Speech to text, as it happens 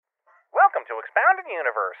to Expounded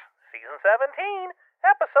Universe, Season 17,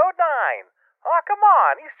 Episode 9. Aw, come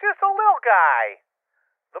on, he's just a little guy.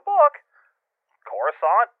 The book,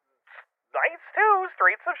 Coruscant Nights 2,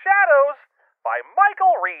 Streets of Shadows, by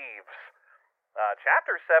Michael Reeves.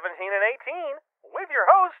 Chapters 17 and 18, with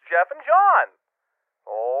your hosts, Jeff and John.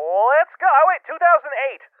 Let's go. Oh, wait,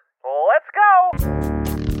 2008. Let's go.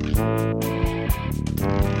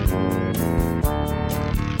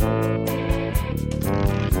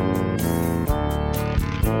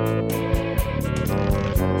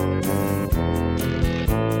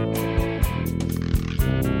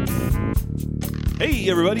 Hey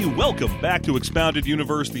everybody, welcome back to Expounded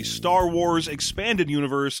Universe, the Star Wars Expanded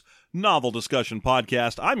Universe novel discussion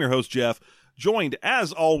podcast. I'm your host, Jeff, joined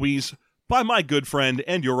as always by my good friend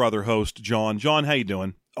and your other host, John. John, how you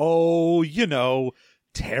doing? Oh, you know,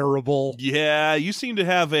 terrible. Yeah, you seem to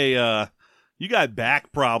have you got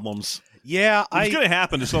back problems. Yeah, It's going to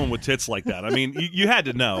happen to someone with tits like that. I mean, you had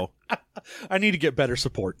to know. I need to get better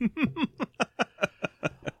support.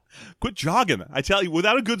 Quit jogging. I tell you,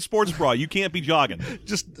 without a good sports bra, you can't be jogging.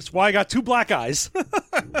 That's why I got two black eyes.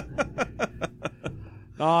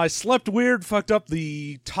 I slept weird, fucked up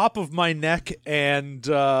the top of my neck, and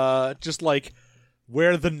just like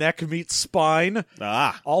where the neck meets spine.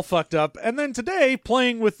 All fucked up. And then today,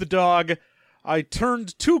 playing with the dog, I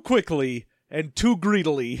turned too quickly and too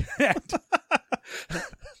greedily. And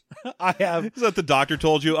I have. Is that the doctor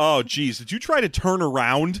told you? Oh, geez, did you try to turn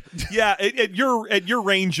around? Yeah, at your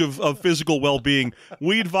range of physical well-being,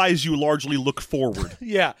 we advise you largely look forward.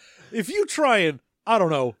 Yeah, if you try and, I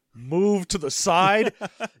don't know, move to the side,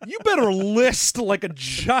 you better list like a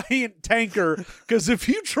giant tanker, because if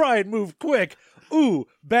you try and move quick, ooh,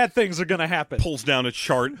 bad things are gonna happen. Pulls down a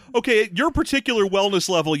chart. Okay, at your particular wellness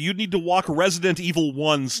level, you'd need to walk Resident Evil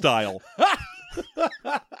 1 style.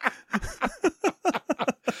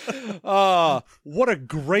 What a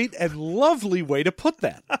great and lovely way to put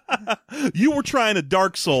that. You were trying to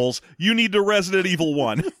Dark Souls, you need to Resident Evil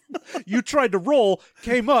 1. You tried to roll,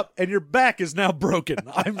 came up, and your back is now broken.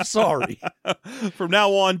 I'm sorry. From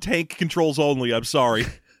now on, tank controls only, I'm sorry.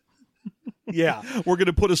 Yeah. We're going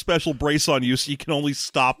to put a special brace on you so you can only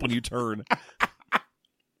stop when you turn.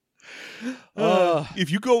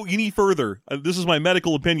 If you go any further, this is my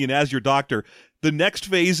medical opinion as your doctor, the next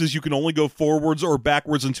phase is you can only go forwards or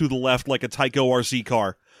backwards and to the left like a Tyco RC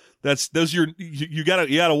car. You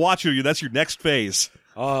gotta watch it. That's your next phase.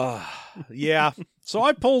 Yeah. So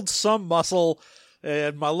I pulled some muscle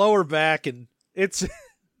in my lower back, and it's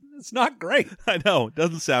not great. I know, it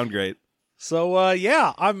doesn't sound great. So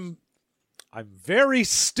yeah, I'm very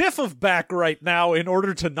stiff of back right now in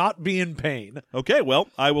order to not be in pain. Okay, well,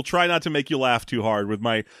 I will try not to make you laugh too hard with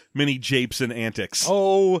my many japes and antics.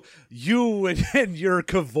 Oh, you and your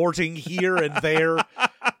cavorting here and there.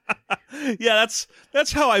 Yeah,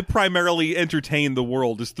 that's how I primarily entertain the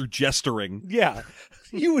world, is through gesturing. Yeah.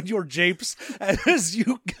 You and your japes, as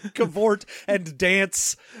you cavort and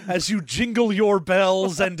dance, as you jingle your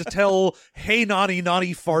bells and tell hey naughty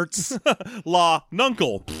naughty farts. La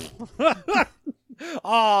nuncle.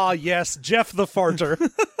 Ah, yes, Jeff the farter.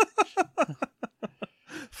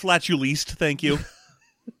 Flatulist, thank you.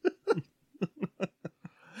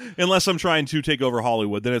 Unless I'm trying to take over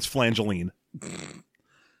Hollywood, then it's Flangeline.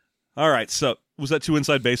 All right, so was that too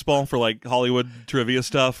inside baseball for like Hollywood trivia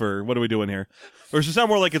stuff, or what are we doing here? Or does it sound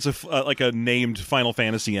more like it's a named Final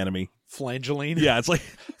Fantasy enemy? Flangeline? Yeah, it's like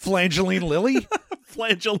Flangeline Lily?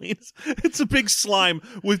 Flangeline. It's a big slime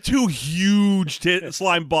with two huge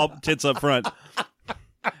slime ball tits up front.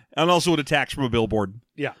 And also it attacks from a billboard.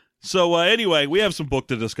 Yeah. So anyway, we have some book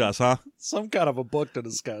to discuss, huh? Some kind of a book to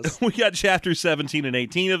discuss. We got chapters 17 and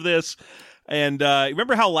 18 of this. And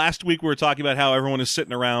remember how last week we were talking about how everyone is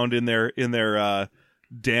sitting around in their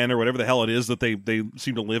den or whatever the hell it is that they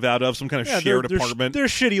seem to live out of, some kind of shared apartment. Their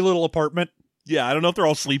shitty little apartment. Yeah, I don't know if they're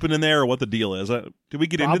all sleeping in there or what the deal is. Did we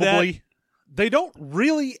get into that? They don't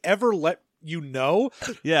really ever let you know.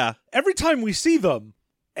 Yeah. Every time we see them,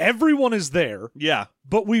 everyone is there. Yeah.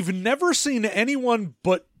 But we've never seen anyone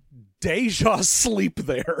but Deja sleep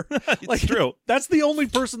there. It's true. That's the only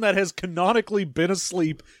person that has canonically been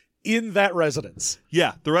asleep in that residence.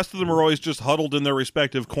 Yeah, the rest of them are always just huddled in their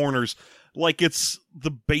respective corners like it's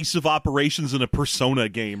the base of operations in a Persona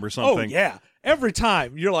game or something. Oh, yeah. Every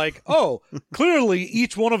time you're like, oh, clearly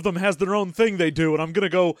each one of them has their own thing they do, and I'm going to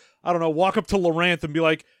go, I don't know, walk up to Loranth and be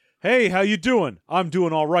like, hey, how you doing? I'm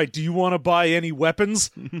doing all right. Do you want to buy any weapons?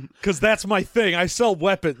 Because that's my thing. I sell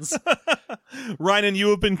weapons. Ryan,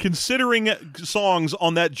 you have been considering songs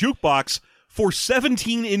on that jukebox for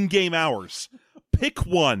 17 in-game hours. Pick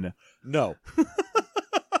one. No.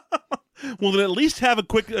 Well, then at least have a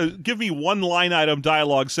quick, give me one line item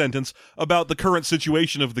dialogue sentence about the current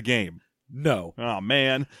situation of the game. No. Oh,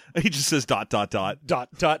 man. He just says ... Dot. Talk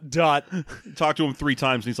to him 3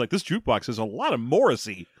 times, and he's like, this jukebox has a lot of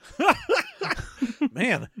Morrissey.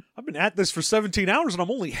 Man, I've been at this for 17 hours, and I'm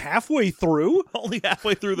only halfway through. Only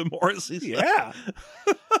halfway through the Morrissey stuff.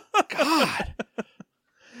 Yeah. God.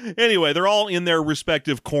 Anyway, they're all in their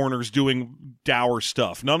respective corners doing dour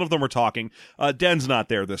stuff. None of them are talking. Den's not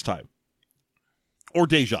there this time. Or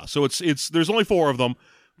Deja. So it's there's only 4 of them.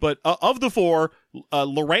 But of the 4,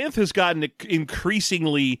 Loranth has gotten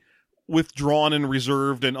increasingly withdrawn and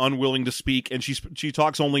reserved and unwilling to speak, and she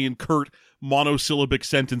talks only in curt monosyllabic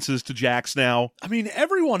sentences to Jax now. I mean,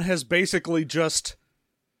 everyone has basically just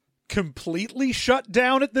completely shut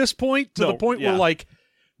down at this point, to the point where, like,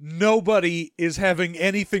 nobody is having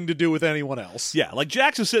anything to do with anyone else. Yeah, like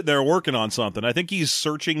Jax is sitting there working on something. I think he's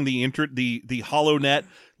searching the HoloNet,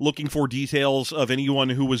 looking for details of anyone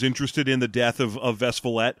who was interested in the death of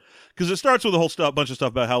Vesvalet. Because it starts with a whole bunch of stuff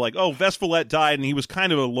about how, like, oh, Vesvalet died and he was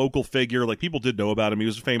kind of a local figure. Like, people did know about him. He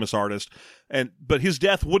was a famous artist. But his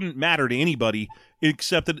death wouldn't matter to anybody,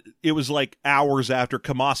 except that it was like hours after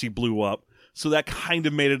Kamasi blew up. So that kind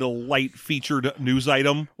of made it a light featured news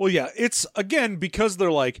item. Well, yeah, it's, again, because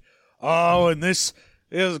they're like, oh, and this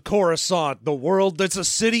is Coruscant, the world that's a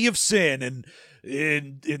city of sin, and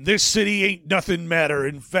in this city ain't nothing matter.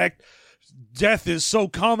 In fact, death is so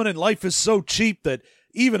common and life is so cheap that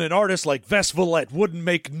even an artist like Vesvalet wouldn't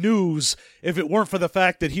make news if it weren't for the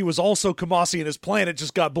fact that he was also Kamasi and his planet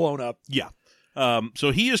just got blown up. Yeah.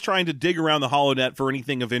 So he is trying to dig around the HoloNet for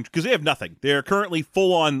anything of interest, because they have nothing. They're currently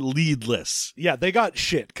full-on leadless. Yeah, they got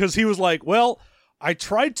shit, because he was like, well, I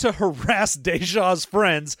tried to harass Deja's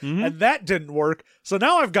friends, and that didn't work, so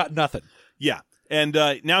now I've got nothing. Yeah, and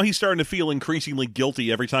now he's starting to feel increasingly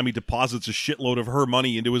guilty every time he deposits a shitload of her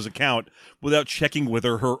money into his account without checking with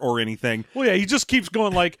her or anything. Well, yeah, he just keeps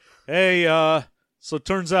going like, hey, so it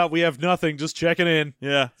turns out we have nothing, just checking in.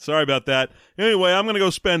 Yeah, sorry about that. Anyway, I'm going to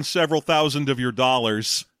go spend several thousand of your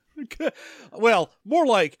dollars. Well, more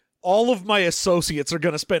like all of my associates are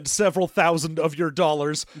going to spend several thousand of your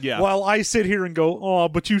dollars while I sit here and go, oh,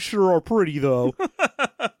 but you sure are pretty, though.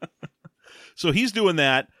 So he's doing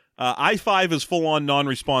that. I-5 is full-on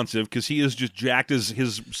non-responsive because he has just jacked his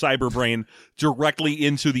cyber brain directly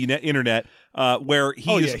into the internet, where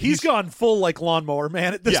he's gone full, like, lawnmower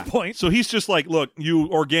man at this point. So he's just like, look, you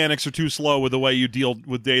organics are too slow with the way you deal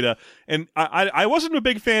with data. And I wasn't a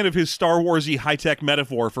big fan of his Star Wars-y high-tech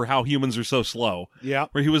metaphor for how humans are so slow. Yeah.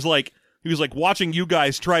 Where he was like, watching you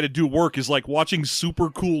guys try to do work is like watching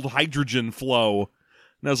super-cooled hydrogen flow.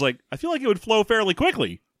 And I was like, I feel like it would flow fairly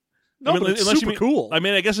quickly. No, but it's super cool. I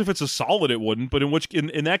mean, I guess if it's a solid, it wouldn't. But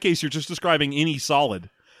in that case, you're just describing any solid.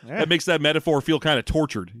 Yeah. That makes that metaphor feel kind of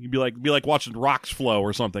tortured. You'd be like watching rocks flow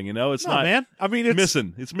or something. You know, it's not. Man, I mean, it's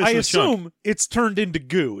missing. It's missing. I assume it's turned into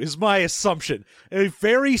goo. Is my assumption. A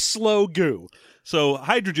very slow goo. So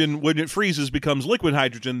hydrogen, when it freezes, becomes liquid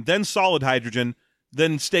hydrogen, then solid hydrogen,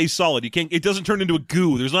 then stays solid. It doesn't turn into a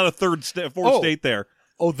goo. There's not a fourth state there.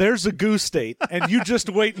 Oh, there's a goo state, and you just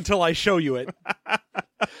wait until I show you it.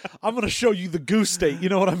 I'm going to show you the goo state, you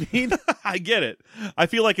know what I mean? I get it. I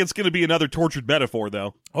feel like it's going to be another tortured metaphor,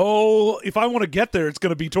 though. Oh, if I want to get there, it's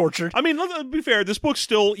going to be tortured. I mean, let's be fair, this book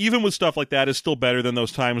still, even with stuff like that, is still better than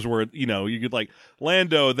those times where, you know, you could like,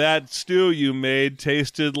 Lando, that stew you made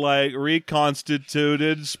tasted like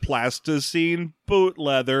reconstituted plasticine boot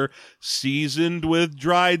leather, seasoned with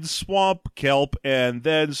dried swamp kelp, and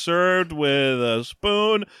then served with a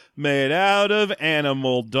spoon made out of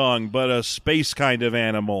animal dung, but a space kind of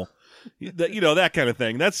animal. You know, that kind of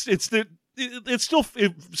thing. It's still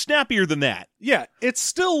snappier than that. Yeah, it's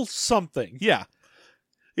still something. Yeah.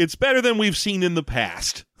 It's better than we've seen in the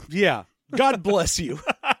past. Yeah. God bless you.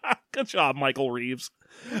 Good job, Michael Reeves.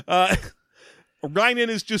 Rhiannon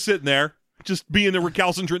is just sitting there, just being the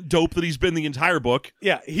recalcitrant dope that he's been the entire book.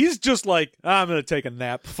 Yeah, he's just like, I'm going to take a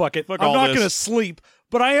nap. Fuck it. Fuck I'm all not this. going to sleep,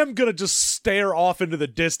 but I am going to just stare off into the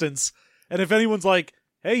distance. And if anyone's like,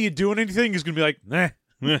 hey, you doing anything? He's going to be like, nah.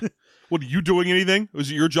 What, are you doing anything?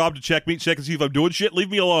 Was it your job to check and see if I'm doing shit?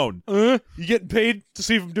 Leave me alone. You getting paid to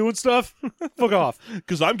see if I'm doing stuff? Fuck off.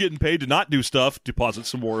 Because I'm getting paid to not do stuff. Deposit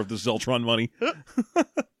some more of the Zeltron money.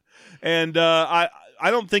 And I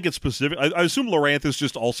don't think it's specific. I assume Loranth is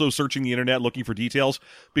just also searching the internet looking for details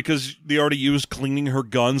because they already used cleaning her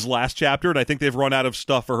guns last chapter, and I think they've run out of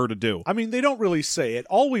stuff for her to do. I mean, they don't really say it.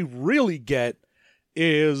 All we really get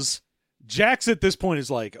is Jax at this point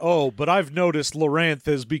is like, oh, but I've noticed Loranth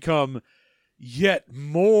has become yet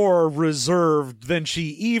more reserved than she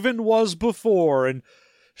even was before, and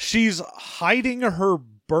she's hiding her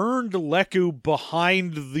burned Leku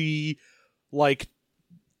behind the, like,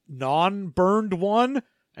 non-burned one,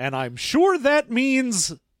 and I'm sure that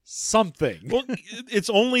means something. Well, it's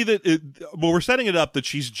only that we're setting it up that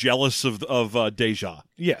she's jealous of Deja.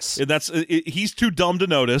 Yes. And he's too dumb to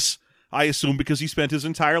notice, I assume, because he spent his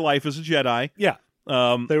entire life as a Jedi. Yeah.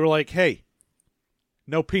 They were like, hey,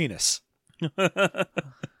 no penis. You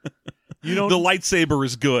don't... The lightsaber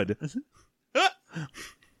is good.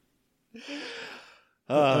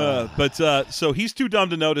 So he's too dumb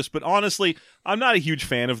to notice. But honestly, I'm not a huge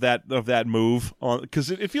fan of that move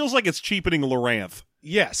because it feels like it's cheapening Loranth.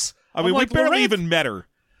 Yes. I mean, we barely Loranth, even met her.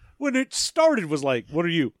 When it started, was like, what are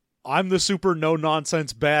you? I'm the super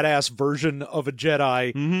no-nonsense badass version of a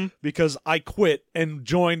Jedi because I quit and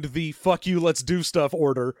joined the fuck you, let's do stuff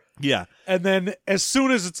order. Yeah. And then as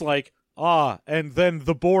soon as it's like, and then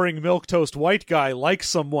the boring milquetoast white guy likes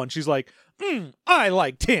someone, she's like, I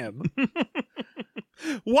liked him.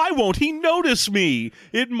 Why won't he notice me?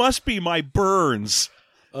 It must be my burns.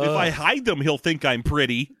 If I hide them, he'll think I'm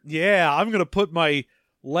pretty. Yeah, I'm going to put my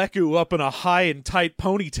Leku up in a high and tight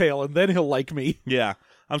ponytail, and then he'll like me. Yeah.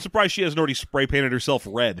 I'm surprised she hasn't already spray painted herself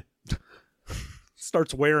red.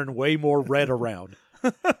 Starts wearing way more red around.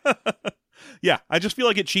 Yeah, I just feel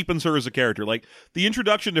like it cheapens her as a character. Like, the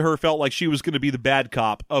introduction to her felt like she was going to be the bad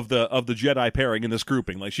cop of the Jedi pairing in this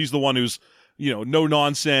grouping. Like, she's the one who's, no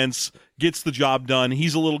nonsense, gets the job done.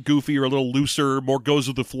 He's a little goofier, a little looser, more goes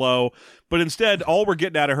with the flow. But instead, all we're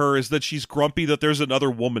getting out of her is that she's grumpy that there's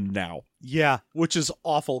another woman now. Yeah, which is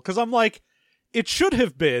awful. Because I'm like, it should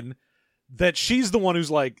have been that she's the one who's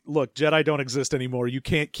like, look, Jedi don't exist anymore. You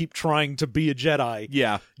can't keep trying to be a Jedi.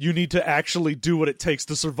 Yeah. You need to actually do what it takes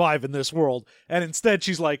to survive in this world. And instead,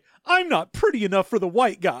 she's like, I'm not pretty enough for the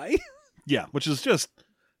white guy. Yeah, which is just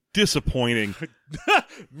disappointing.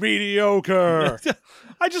 Mediocre.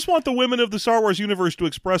 I just want the women of the Star Wars universe to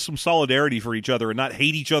express some solidarity for each other and not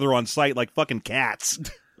hate each other on sight like fucking cats.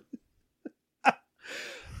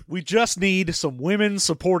 We just need some women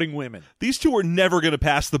supporting women. These two are never going to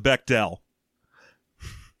pass the Bechdel.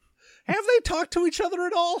 Have they talked to each other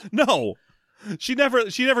at all? No. She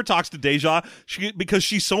never talks to Deja because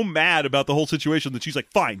she's so mad about the whole situation that she's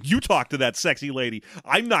like, fine, you talk to that sexy lady.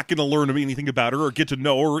 I'm not going to learn anything about her or get to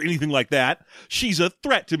know her or anything like that. She's a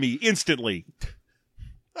threat to me instantly.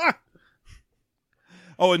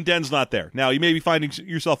 Oh, and Den's not there. Now, you may be finding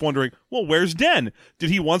yourself wondering, well, where's Den?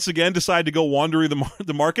 Did he once again decide to go wandering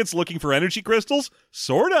the markets looking for energy crystals?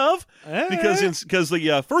 Sort of. Because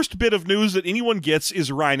the first bit of news that anyone gets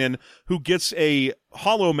is Rhinan, who gets a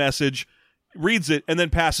holo message, reads it, and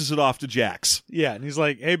then passes it off to Jax. Yeah, and he's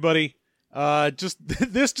like, hey, buddy,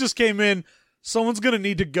 this just came in. Someone's going to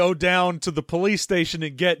need to go down to the police station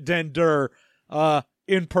and get Den Dur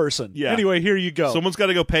in person. Yeah. Anyway, here you go. Someone's got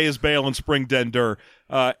to go pay his bail and spring Den Dur.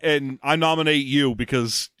 And I nominate you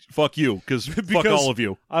because fuck you, because fuck all of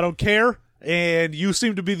you. I don't care, and you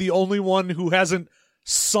seem to be the only one who hasn't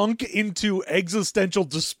sunk into existential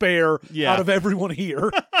despair out of everyone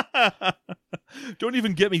here. Don't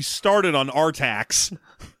even get me started on Artax.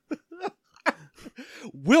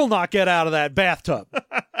 Will not get out of that bathtub.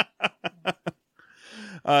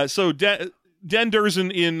 So Den Dur's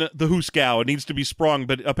in the Hooskow. It needs to be sprung,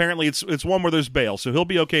 but apparently it's one where there's bail, so he'll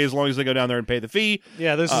be okay as long as they go down there and pay the fee.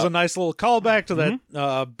 Yeah, this is a nice little callback to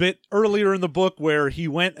that bit earlier in the book where he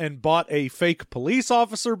went and bought a fake police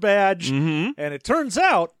officer badge, and it turns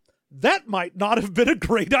out that might not have been a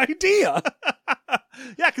great idea.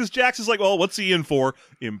 Yeah, because Jax is like, well, what's he in for?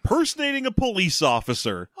 Impersonating a police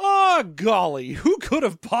officer. Oh, golly, who could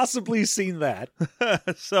have possibly seen that?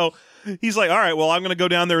 So he's like, all right, well, I'm going to go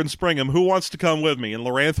down there and spring him. Who wants to come with me? And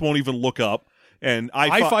Loranth won't even look up. And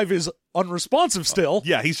I-5 is unresponsive still.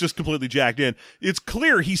 Yeah, he's just completely jacked in. It's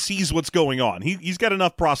clear he sees what's going on. He's got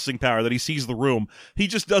enough processing power that he sees the room. He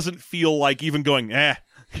just doesn't feel like even going,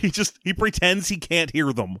 He pretends he can't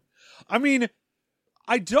hear them. I mean,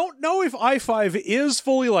 I don't know if I-5 is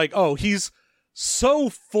fully like, he's so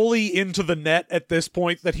fully into the net at this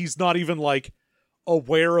point that he's not even like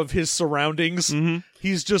aware of his surroundings.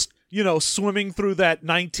 He's just, swimming through that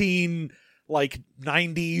 90s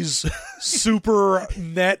super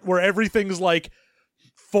net where everything's like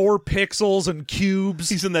 4 pixels and cubes.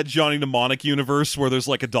 He's in that Johnny Mnemonic universe where there's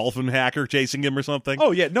like a dolphin hacker chasing him or something.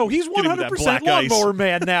 Oh yeah, no, he's 100% Lawnmower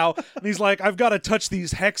Man now, and he's like, I've got to touch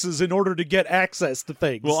these hexes in order to get access to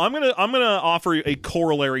things. Well, I'm gonna offer a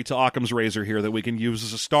corollary to Occam's Razor here that we can use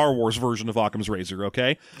as a Star Wars version of Occam's Razor.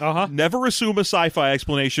 Okay, Never assume a sci-fi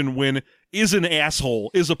explanation when "is an asshole"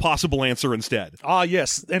 is a possible answer instead. Ah,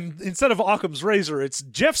 yes, and instead of Occam's Razor, it's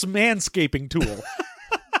Jeff's manscaping tool.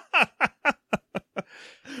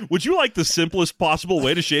 Would you like the simplest possible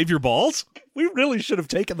way to shave your balls? We really should have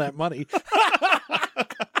taken that money.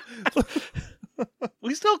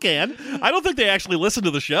 We still can. I don't think they actually listen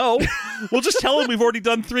to the show. We'll just tell them we've already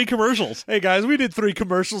done 3 commercials. Hey, guys, we did 3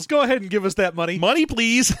 commercials. Go ahead and give us that money. Money,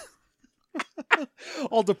 please.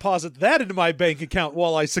 I'll deposit that into my bank account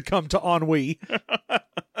while I succumb to ennui.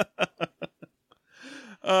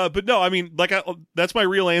 But no, I mean, that's my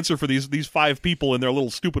real answer for these 5 people in their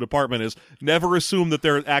little stupid apartment is never assume that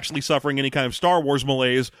they're actually suffering any kind of Star Wars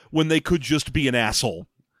malaise when they could just be an asshole.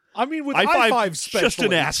 I mean, with I-5 especially. Just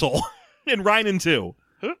an asshole. And Rynan too.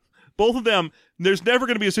 Both of them, there's never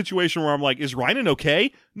going to be a situation where I'm like, is Rynan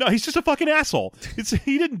okay? No, he's just a fucking asshole.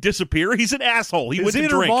 He didn't disappear. He's an asshole. His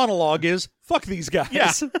inner monologue is, fuck these guys.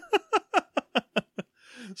 Yeah.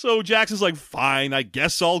 So Jackson's like, fine, I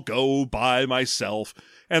guess I'll go by myself.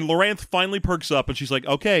 And Loranth finally perks up and she's like,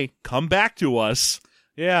 okay, come back to us.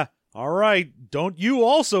 Yeah. All right, don't you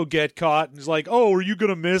also get caught? And he's like, oh, are you going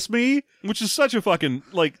to miss me? Which is such a fucking,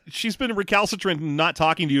 she's been recalcitrant and not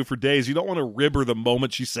talking to you for days. You don't want to rib her the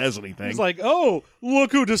moment she says anything. He's like, oh,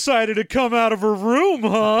 look who decided to come out of her room,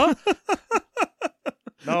 huh?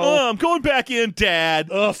 No. Oh, I'm going back in, Dad.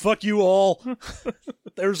 Fuck you all.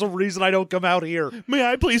 There's a reason I don't come out here. May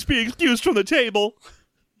I please be excused from the table?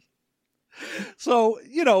 So,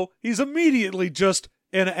 he's immediately just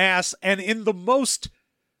an ass, and in the most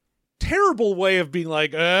terrible way of being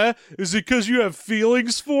like, is it because you have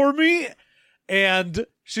feelings for me? And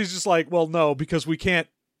she's just like, well, no, because we can't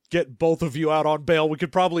get both of you out on bail. We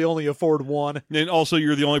could probably only afford one. And also,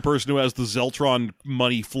 you're the only person who has the Zeltron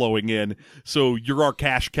money flowing in, so you're our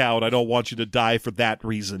cash cow, and I don't want you to die for that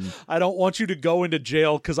reason. I don't want you to go into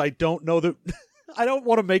jail because I don't know that... I don't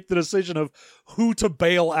want to make the decision of who to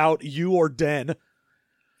bail out, you or Den.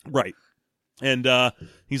 Right. And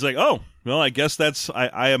he's like, oh, well, I guess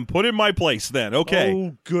I am put in my place then. Okay.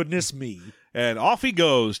 Oh, goodness me. And off he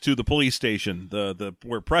goes to the police station, the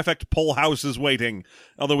where Prefect Polhouse is waiting,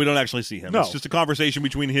 although we don't actually see him. No. It's just a conversation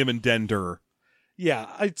between him and Dender. Yeah,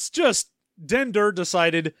 it's just Dender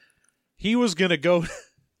decided he was going to go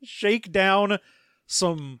shake down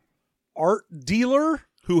some art dealer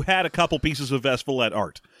who had a couple pieces of Vesphalette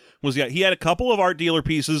art. He had a couple of art dealer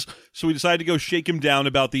pieces, so he decided to go shake him down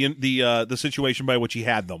about the situation by which he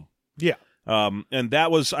had them. Yeah. And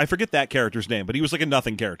that was, I forget that character's name, but he was like a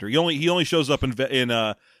nothing character. He only shows up in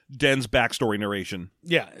Den's backstory narration.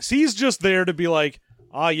 Yeah, so he's just there to be like,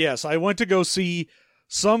 yes, I went to go see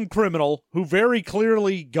some criminal who very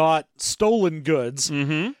clearly got stolen goods,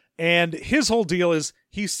 and his whole deal is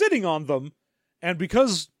he's sitting on them, and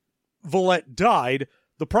because Valette died,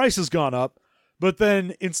 the price has gone up, but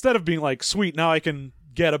then instead of being like, sweet, now I can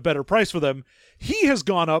get a better price for them, he has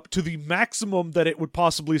gone up to the maximum that it would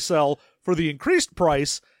possibly sell for the increased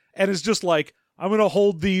price, and is just like, I'm going to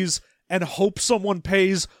hold these and hope someone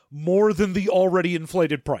pays more than the already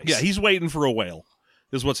inflated price. Yeah, he's waiting for a whale.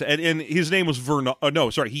 Is what's and his name was Vernal.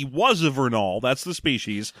 He was a Vernal. That's the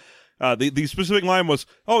species. The specific line was,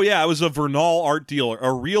 oh yeah, I was a Vernal art dealer,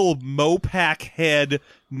 a real Mopac head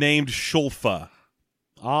named Shulfa.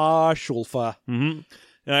 Shulfa. Mm-hmm.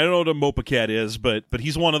 And I don't know what a Mopac head is, but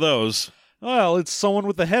he's one of those. Well, it's someone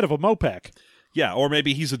with the head of a Mopac. Yeah, or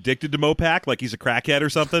maybe he's addicted to Mopac, like he's a crackhead or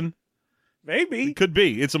something. Maybe. It could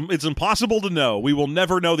be. It's impossible to know. We will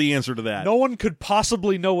never know the answer to that. No one could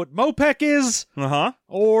possibly know what Mopac is. Uh-huh.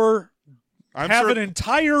 Or have an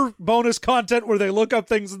entire bonus content where they look up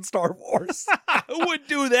things in Star Wars. Who would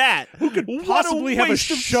do that? Who could possibly have a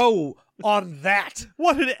show on that?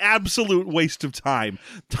 What an absolute waste of time.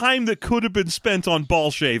 Time that could have been spent on ball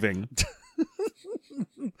shaving.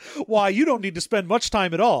 Why, you don't need to spend much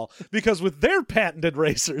time at all, because with their patented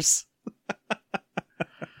racers...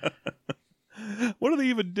 What do they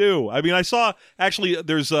even do? I mean, I saw, actually,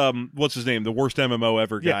 there's, what's his name? The worst MMO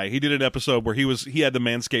ever guy. Yeah. He did an episode where he had the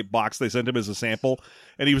Manscaped box. They sent him as a sample,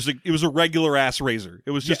 and it was a regular ass razor.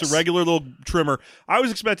 It was just a regular little trimmer. I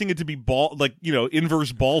was expecting it to be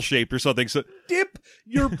inverse ball shaped or something. So dip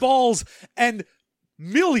your balls, and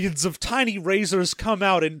millions of tiny razors come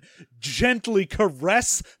out and gently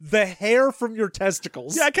caress the hair from your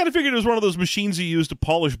testicles. Yeah, I kind of figured it was one of those machines you use to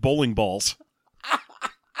polish bowling balls.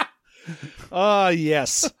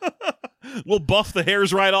 Yes. We'll buff the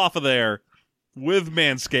hairs right off of there with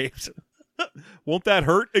Manscaped. Won't that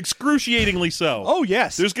hurt? Excruciatingly so. Oh,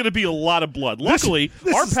 yes. There's going to be a lot of blood. Luckily,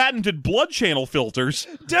 our patented blood channel filters...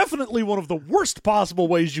 Definitely one of the worst possible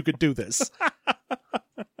ways you could do this.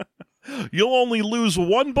 You'll only lose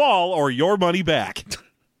one ball or your money back.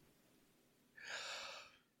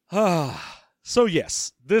 So,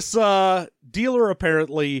 yes. This dealer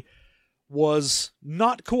apparently was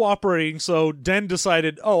not cooperating, so Den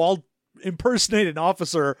decided, I'll impersonate an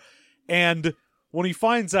officer, and when he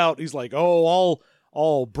finds out, he's like, I'll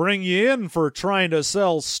bring you in for trying to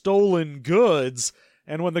sell stolen goods,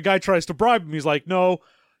 and when the guy tries to bribe him, he's like, no,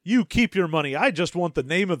 you keep your money, I just want the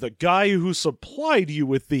name of the guy who supplied you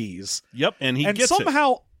with these. Yep, and he gets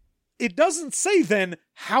somehow, it doesn't say then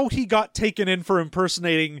how he got taken in for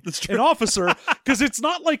impersonating an officer, because it's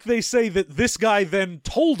not like they say that this guy then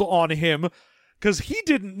told on him, because he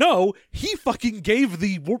didn't know. He fucking gave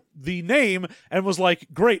the name and was like,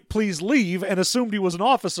 great, please leave, and assumed he was an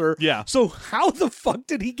officer. Yeah. So how the fuck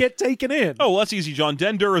did he get taken in? Oh, well, that's easy, John.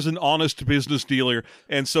 Den Dur is an honest business dealer,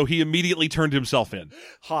 and so he immediately turned himself in.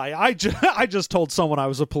 Hi, I just told someone I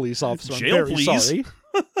was a police officer. Jail, I'm very please. sorry.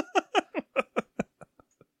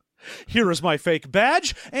 Here is my fake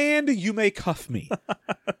badge, and you may cuff me.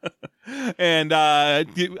 And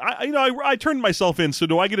I turned myself in. So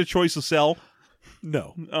do I get a choice to sell?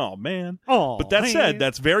 No. Oh man. Oh, but that said,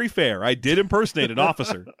 that's very fair. I did impersonate an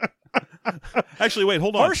officer. Actually, wait,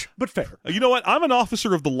 hold on. Harsh, but fair. You know what? I'm an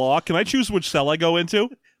officer of the law. Can I choose which cell I go into?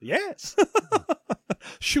 Yes.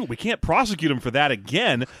 Shoot, we can't prosecute him for that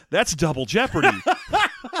again. That's double jeopardy.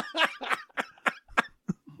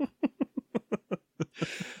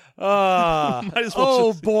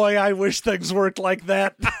 Boy, I wish things worked like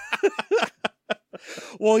that.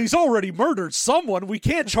 Well, he's already murdered someone. We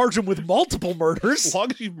can't charge him with multiple murders. As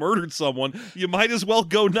long as you've murdered someone, you might as well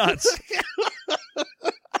go nuts.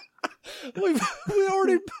 We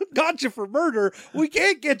already got you for murder. We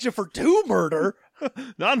can't get you for 2 murder.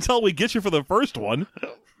 Not until we get you for the first one.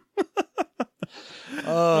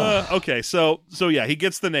 Okay, so yeah, he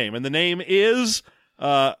gets the name, and the name is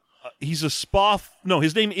he's a Spoff. No,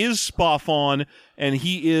 his name is Spoffon, and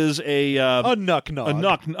he is a Nuck-Nog.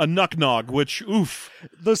 A Nuck-Nog, which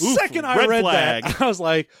second I read that, I was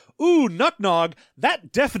like, ooh, Nuck-Nog,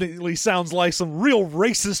 that definitely sounds like some real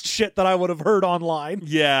racist shit that I would have heard online.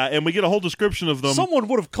 Yeah, and we get a whole description of them. Someone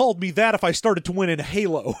would have called me that if I started to win in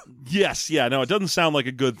Halo. Yes, yeah, no, it doesn't sound like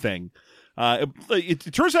a good thing.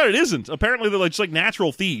 It turns out it isn't. Apparently they're just like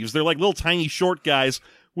natural thieves. They're like little tiny short guys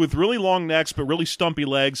with really long necks but really stumpy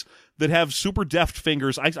legs that have super deft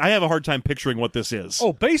fingers. I have a hard time picturing what this is.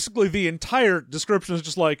 Oh, basically the entire description is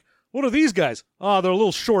just like, what are these guys? Oh, they're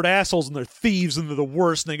little short assholes and they're thieves and they're the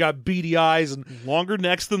worst and they got beady eyes and longer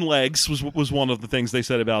necks than legs was one of the things they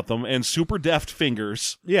said about them, and super deft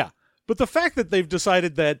fingers. Yeah. But the fact that they've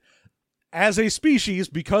decided that as a species,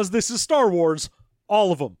 because this is Star Wars,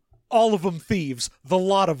 all of them thieves, the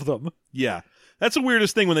lot of them. Yeah. That's the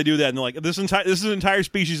weirdest thing when they do that, and they're like, this is an entire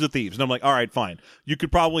species of thieves. And I'm like, all right, fine. You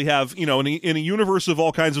could probably have, in a universe of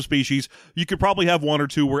all kinds of species, you could probably have 1 or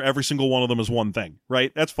 2 where every single one of them is one thing,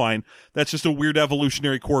 right? That's fine. That's just a weird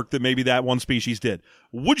evolutionary quirk that maybe that one species did.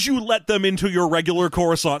 Would you let them into your regular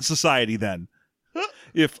Coruscant society then?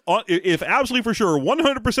 If absolutely for sure,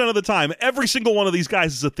 100% of the time, every single one of these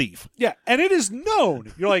guys is a thief. Yeah, and it is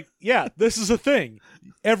known. You're like, yeah, this is a thing.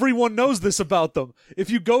 Everyone knows this about them. If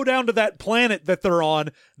you go down to that planet that they're on,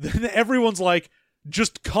 then everyone's like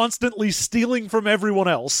just constantly stealing from everyone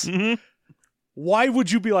else. Mm-hmm. Why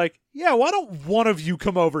would you be like, yeah, why don't one of you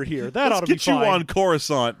come over here? That ought to be fine. Let's get you on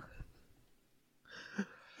Coruscant.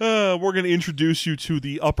 We're going to introduce you to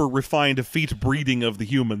the upper refined feet breeding of the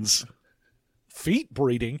humans. Feet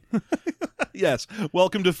breeding? Yes.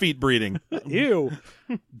 Welcome to feet breeding.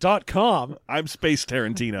 .com. I'm Space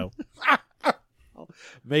Tarantino.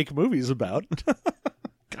 Make movies about.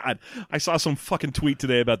 God, I saw some fucking tweet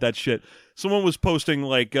today about that shit. Someone was posting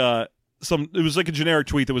like it was like a generic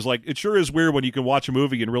tweet that was like, it sure is weird when you can watch a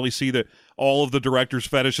movie and really see that all of the director's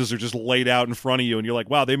fetishes are just laid out in front of you and you're like,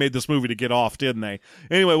 wow, they made this movie to get off, didn't they?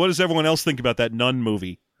 Anyway, what does everyone else think about that nun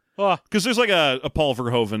movie? Because there's like a Paul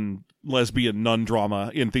Verhoeven lesbian nun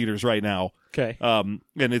drama in theaters right now. Okay. And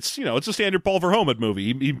it's it's a standard Paul Verhoeven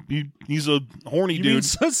movie. He's a horny dude.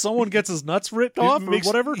 Mean someone gets his nuts ripped off or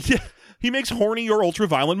whatever? Yeah. He makes horny or ultra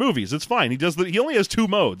violent movies. It's fine. He only has 2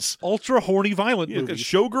 modes. Ultra horny violent movies.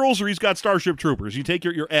 Showgirls or he's got Starship Troopers. You take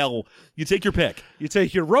your L. You take your pick. You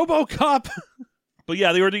take your RoboCop. But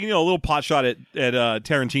yeah, they were doing a little pot shot at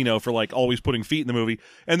Tarantino for like always putting feet in the movie,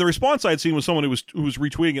 and the response I'd seen was someone who was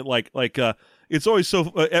retweeting it like it's always so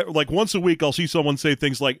like once a week I'll see someone say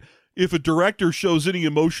things like, if a director shows any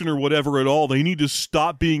emotion or whatever at all, they need to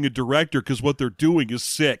stop being a director because what they're doing is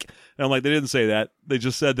sick. And I'm like, they didn't say that. They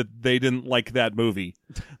just said that they didn't like that movie.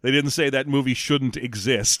 They didn't say that movie shouldn't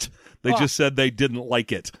exist. They just said they didn't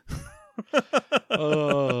like it.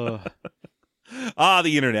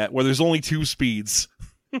 The internet, where there's only 2 speeds.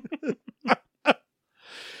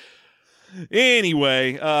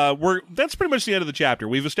 Anyway, that's pretty much the end of the chapter.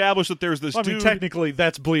 We've established that there's this I mean, technically,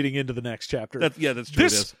 that's bleeding into the next chapter. That's true.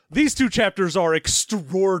 It is. These two chapters are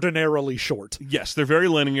extraordinarily short. Yes, they're very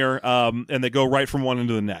linear, and they go right from one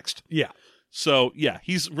into the next. Yeah. So, yeah,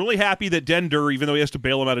 he's really happy that Dendur, even though he has to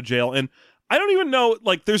bail him out of jail, and I don't even know,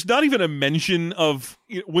 like, there's not even a mention of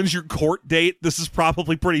when's your court date. This is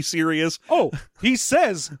probably pretty serious. Oh, he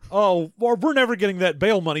says, well, we're never getting that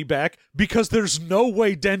bail money back because there's no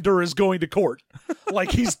way Dendur is going to court.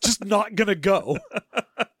 Like, he's just not going to go.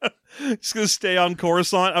 He's going to stay on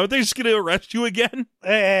Coruscant. Are they just going to arrest you again?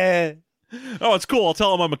 Oh, it's cool. I'll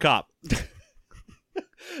tell him I'm a cop.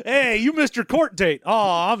 Hey, you missed your court date.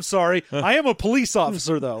 Oh, I'm sorry. I am a police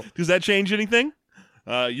officer, though. Does that change anything?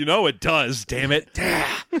 It does, damn it.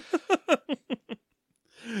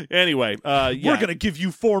 Anyway, We're going to give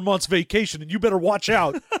you 4 months vacation, and you better watch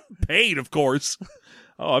out. Paid, of course.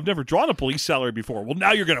 Oh, I've never drawn a police salary before. Well,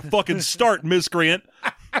 now you're going to fucking start, miscreant.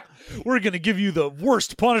 We're going to give you the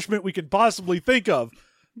worst punishment we can possibly think of.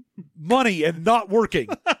 Money and not working.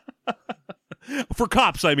 For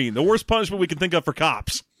cops, I mean. The worst punishment we can think of for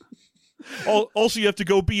cops. Also, you have to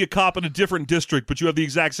go be a cop in a different district, but you have the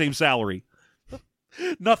exact same salary.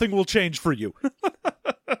 Nothing will change for you.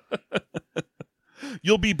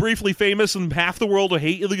 You'll be briefly famous, and half the world will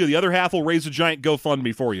hate you. The other half will raise a giant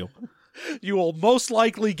GoFundMe for you. You will most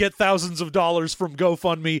likely get thousands of dollars from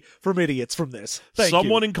GoFundMe from idiots from this.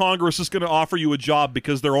 Someone in Congress is going to offer you a job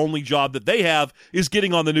because their only job that they have is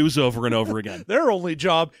getting on the news over and over again. Their only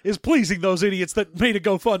job is pleasing those idiots that made a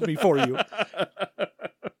GoFundMe for you.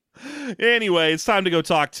 Anyway, it's time to go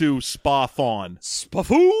talk to Spawn.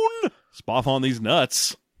 Spoff on these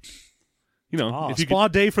nuts. If you spa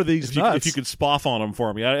day for these nuts. If you could spoff on them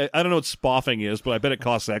for me. I don't know what spoffing is, but I bet it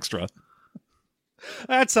costs extra.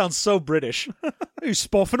 That sounds so British. He's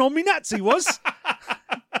spoffing on me nuts, he was.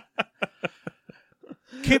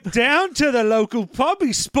 Keep down to the local pub,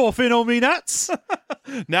 he's spoffing on me nuts.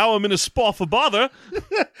 Now I'm in a spoff of bother.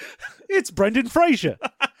 It's Brendan Fraser.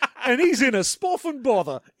 And he's in a spoff and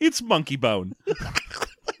bother. It's Monkey Bone.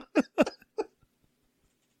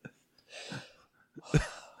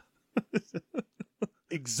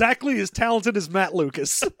 Exactly as talented as Matt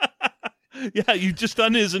Lucas. Yeah, you just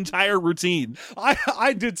done his entire routine.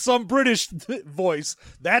 I did some British voice.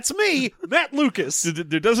 That's me, Matt Lucas.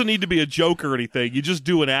 There doesn't need to be a joke or anything. You just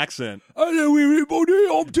do an accent. Hello, everybody.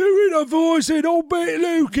 I'm doing a voice in old Matt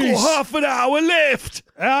Lucas. Got half an hour left.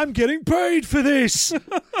 I'm getting paid for this.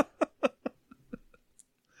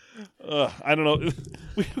 I don't know.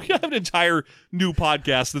 We have an entire new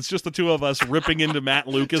podcast that's just the two of us ripping into Matt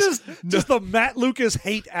Lucas. Just the Matt Lucas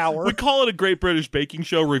hate hour. We call it a Great British Baking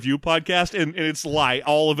Show review podcast, and it's lie.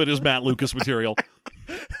 All of it is Matt Lucas material.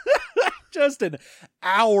 Just an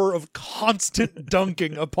hour of constant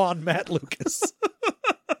dunking upon Matt Lucas.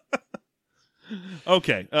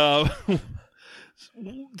 Okay.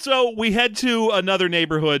 So we head to another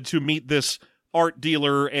neighborhood to meet this art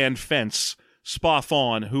dealer and fence,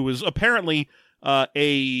 Spawn, who is apparently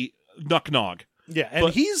a Nucknog. Yeah, and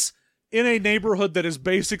he's in a neighborhood that is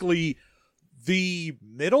basically the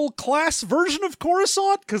middle-class version of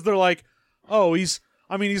Coruscant, because they're like, he's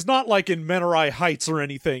not like in Menarai Heights or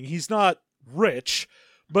anything. He's not rich,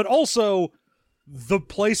 but also the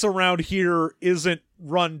place around here isn't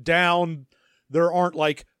run down. There aren't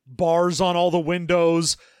like bars on all the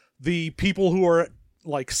windows. The people who are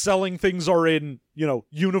like selling things are in,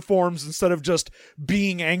 uniforms instead of just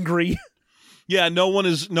being angry. Yeah, no one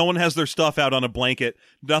has their stuff out on a blanket.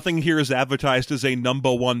 Nothing here is advertised as a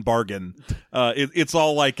number one bargain. It's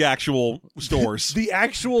all like actual stores. The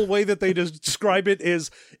actual way that they describe it is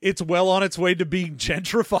it's well on its way to being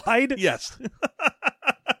gentrified. Yes.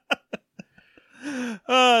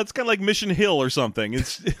 It's kind of like Mission Hill or something.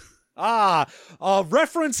 It's a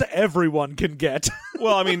reference everyone can get.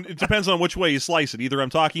 Well, I mean, it depends on which way you slice it. Either I'm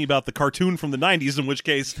talking about the cartoon from the 90s, in which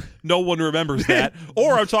case no one remembers that,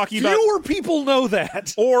 or I'm talking about... Fewer people know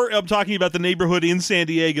that. Or I'm talking about the neighborhood in San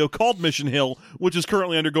Diego called Mission Hill, which is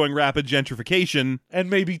currently undergoing rapid gentrification. And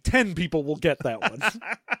maybe 10 people will get that one.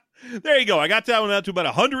 There you go. I got that one out to about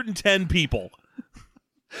 110 people.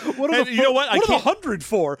 What are the 100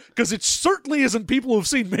 for? Because it certainly isn't people who've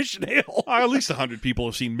seen Mission Hill. At least 100 people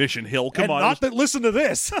have seen Mission Hill. Come on. Not that listen to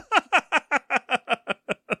this.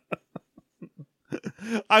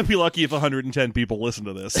 I'd be lucky if 110 people listen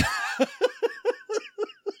to this.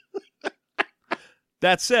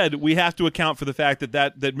 That said, we have to account for the fact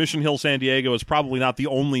that Mission Hill, San Diego is probably not the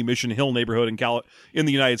only Mission Hill neighborhood in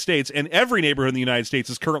the United States, and every neighborhood in the United States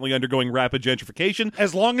is currently undergoing rapid gentrification.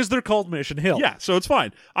 As long as they're called Mission Hill. Yeah, so it's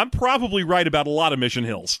fine. I'm probably right about a lot of Mission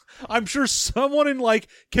Hills. I'm sure someone in, like,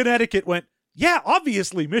 Connecticut went, yeah,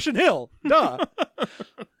 obviously, Mission Hill. Duh.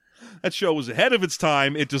 That show was ahead of its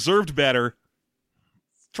time. It deserved better.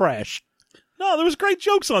 Trash. No, there was great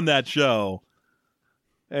jokes on that show.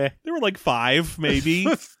 There were like 5, maybe.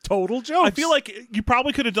 Total jokes. I feel like you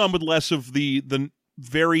probably could have done with less of the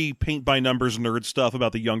very paint-by-numbers nerd stuff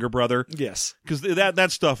about the younger brother. Yes. Because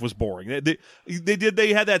that stuff was boring.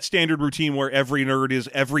 They had that standard routine where every nerd is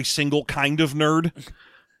every single kind of nerd.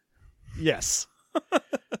 Yes.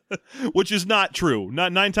 Which is not true.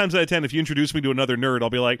 Not 9 times out of 10, if you introduce me to another nerd, I'll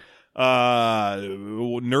be like,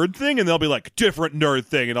 nerd thing? And they'll be like, different nerd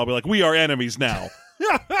thing. And I'll be like, we are enemies now.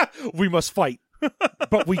 We must fight.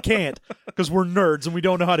 But we can't, because we're nerds and we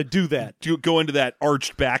don't know how to do that. Do go into that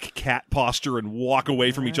arched back cat posture and walk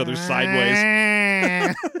away from each other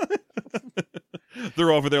sideways. They're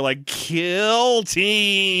over there like, kill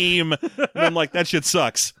team. And I'm like, that shit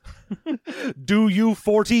sucks. Do you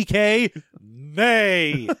 40K?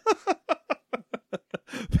 Nay.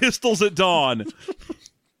 Pistols at dawn.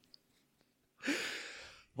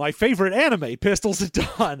 My favorite anime, Pistols at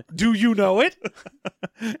Dawn. Do you know it?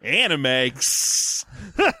 Anime.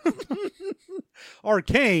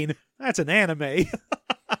 Arcane. That's an anime.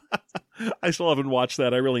 I still haven't watched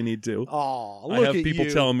that. I really need to. Oh, look I have at people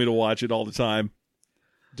you. telling me to watch it all the time.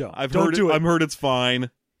 Don't do it. I've heard it's fine.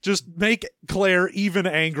 Just make Claire even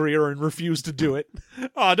angrier and refuse to do it.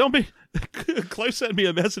 Oh, don't be... Claire sent me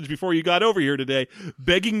a message before you got over here today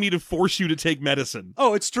begging me to force you to take medicine.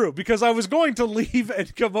 Oh, it's true, because I was going to leave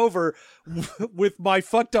and come over with my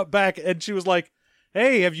fucked up back, and she was like,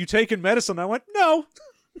 hey, have you taken medicine? I went, no.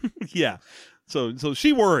 Yeah. So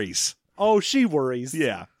she worries. Oh, she worries.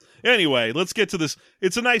 Yeah. Anyway, let's get to this.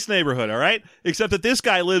 It's a nice neighborhood, all right? Except that this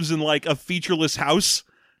guy lives in, like, a featureless house.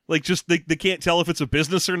 Like, just, they can't tell if it's a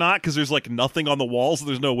business or not because there's, like, nothing on the walls.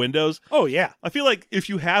 There's no windows. Oh, yeah. I feel like if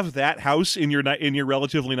you have that house in your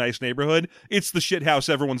relatively nice neighborhood, it's the shit house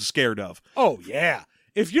everyone's scared of. Oh, yeah.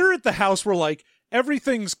 If you're at the house where, like,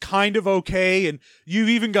 everything's kind of okay and you've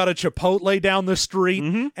even got a Chipotle down the street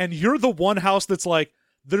and you're the one house that's like,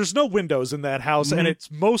 there's no windows in that house and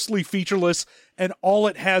it's mostly featureless and all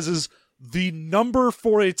it has is the number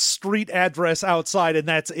for its street address outside and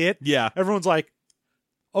that's it. Yeah. Everyone's like,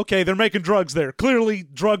 okay, they're making drugs there. Clearly,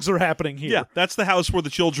 drugs are happening here. Yeah, that's the house where the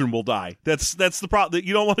children will die. That's the problem.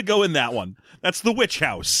 You don't want to go in that one. That's the witch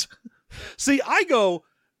house. See, I go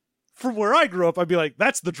from where I grew up. I'd be like,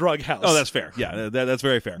 that's the drug house. Oh, that's fair. Yeah, that's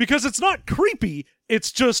very fair. Because it's not creepy.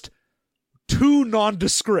 It's just too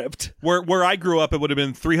nondescript. Where I grew up, it would have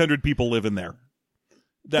been 300 people live in there.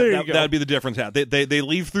 That would be the difference. They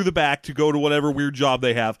leave through the back to go to whatever weird job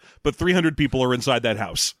they have, but 300 people are inside that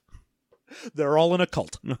house. They're all in a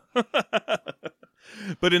cult.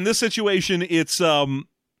 But in this situation, it's a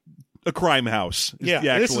crime house. Yeah, the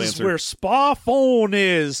actual this is answer. where Spa Phone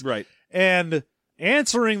is. Right. And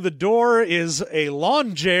answering the door is a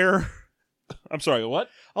lawn chair. I'm sorry, what?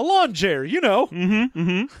 A lawn chair, you know.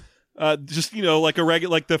 Just, like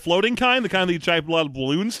like the floating kind, the kind that you tie a lot of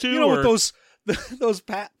balloons to? You know, with those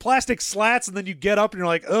plastic slats, and then you get up and you're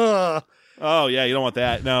like, ugh. Oh, yeah, you don't want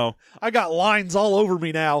that. No. I got lines all over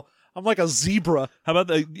me now. I'm like a zebra. How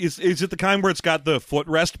about is it the kind where it's got the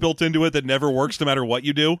footrest built into it that never works no matter what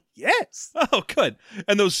you do? Yes. Oh, good.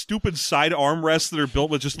 And those stupid side armrests that are built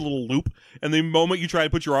with just a little loop, and the moment you try to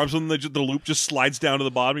put your arms on them, the loop just slides down to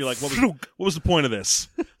the bottom. You're like, what was the point of this?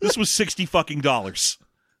 This was $60 fucking. If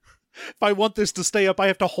I want this to stay up, I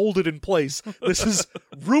have to hold it in place. This is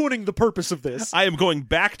ruining the purpose of this. I am going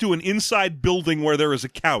back to an inside building where there is a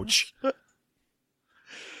couch.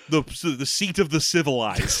 The seat of the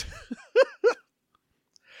civilized.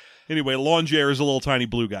 Anyway, lawn chair is a little tiny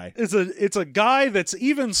blue guy. It's a guy that's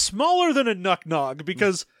even smaller than a Nuck-Nog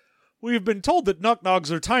because we've been told that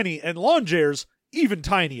Nuck-Nogs are tiny and lawn chairs even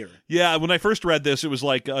tinier. Yeah, when I first read this, it was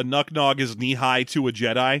like a Nuck-Nog is knee-high to a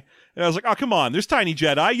Jedi. And I was like, oh, come on, there's tiny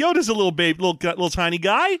Jedi. Yoda's a little tiny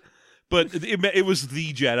guy. But it was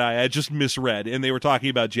the Jedi. I just misread, and they were talking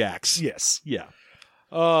about Jax. Yes. Yeah.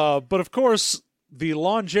 But of course, the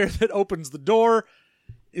lawn chair that opens the door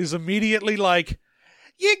is immediately like,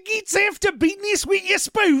 you gits have to beat this with your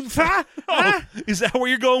spoon, fa? Oh, is that where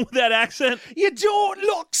you're going with that accent? You don't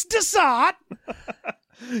looks decide.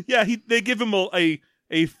 Yeah, they give him a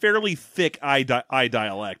fairly thick eye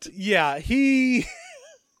dialect. Yeah, he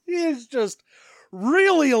is just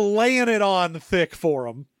really laying it on thick for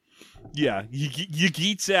him. Yeah, you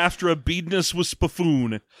geets after a beadness with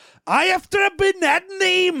spaffoon. I after a been at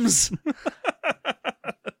names.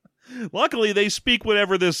 Luckily, they speak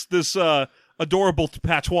whatever this adorable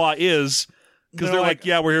patois is, because they're like,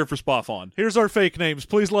 yeah, we're here for Spawn. Here's our fake names.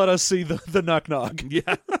 Please let us see the Nuck Nog.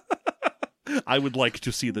 Yeah. I would like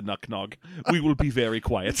to see the Nuck Nog. We will be very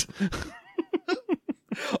quiet.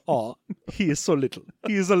 Aw, he is so little.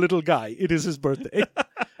 He is a little guy. It is his birthday.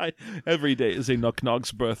 Every day is a Nuck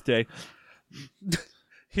Nog's birthday.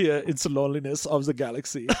 Here, in the loneliness of the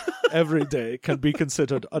galaxy, every day can be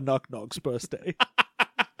considered a Nuck Nog's birthday.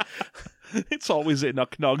 It's always a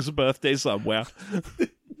Nuck Nog's birthday somewhere.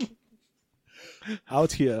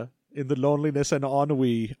 Out here, in the loneliness and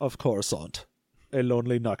ennui of Coruscant, a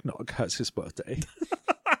lonely Nuck Nog has his birthday.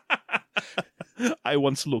 I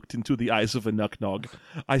once looked into the eyes of a Nuck Nog.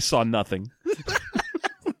 I saw nothing.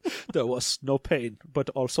 There was no pain, but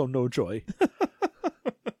also no joy.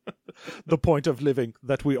 The point of living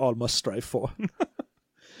that we all must strive for.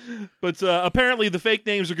 But apparently the fake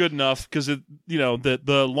names are good enough because the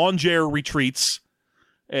Longere retreats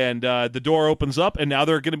and the door opens up, and now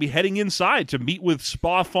they're going to be heading inside to meet with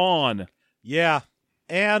Spawn. Yeah,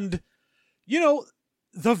 and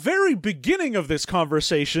the very beginning of this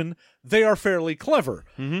conversation, they are fairly clever.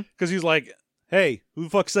 Because he's like, hey, who the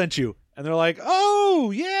fuck sent you? And they're like,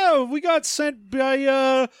 oh, yeah, we got sent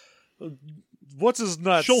by, what's his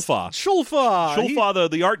nuts? Shulfa.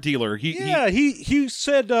 Shulfa, the art dealer. He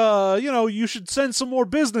said, you should send some more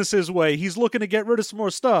business his way. He's looking to get rid of some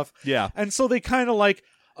more stuff. Yeah. And so they kind of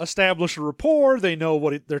establish a rapport. They know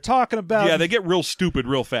what they're talking about. Yeah, they get real stupid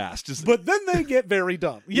real fast. But then they get very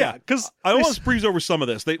dumb. Yeah, because I almost breeze over some of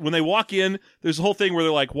this. When they walk in, there's a whole thing where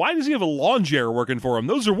they're like, why does he have a Longere working for him?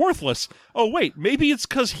 Those are worthless. Oh, wait, maybe it's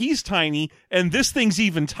because he's tiny, and this thing's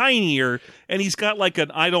even tinier, and he's got like an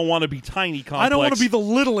I don't want to be tiny complex. I don't want to be the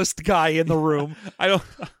littlest guy in the room.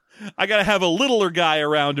 I gotta have a littler guy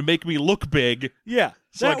around to make me look big. Yeah.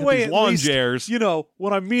 So that way, at Longeres. least,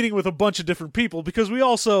 when I'm meeting with a bunch of different people, because we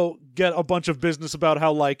also get a bunch of business about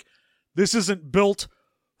how, this isn't built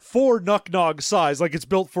for Nuck Nog size, it's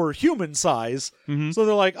built for human size. Mm-hmm. So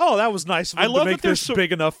they're like, oh, that was nice of them to make this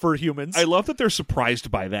big enough for humans. I love that they're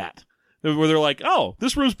surprised by that. Where they're like, oh,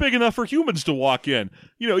 this room's big enough for humans to walk in,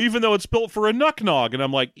 even though it's built for a Nuck Nog. And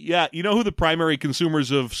I'm like, yeah, you know who the primary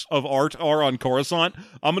consumers of art are on Coruscant?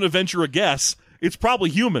 I'm going to venture a guess. It's probably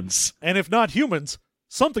humans. And if not humans,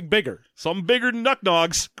 something bigger. Some bigger than Nuck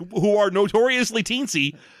Nogs, who are notoriously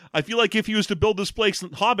teensy. I feel like if he was to build this place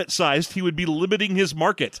Hobbit-sized, he would be limiting his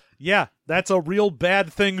market. Yeah, that's a real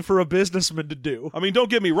bad thing for a businessman to do. I mean, don't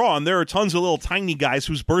get me wrong. There are tons of little tiny guys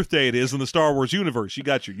whose birthday it is in the Star Wars universe. You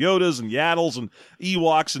got your Yodas and Yaddles and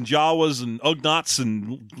Ewoks and Jawas and Ugnaughts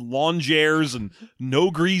and Longeres and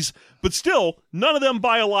Nogries. But still, none of them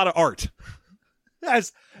buy a lot of art.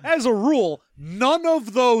 As a rule, none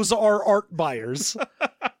of those are art buyers.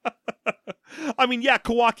 I mean, yeah,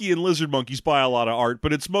 Kawaki and Lizard Monkeys buy a lot of art,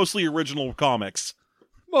 but it's mostly original comics.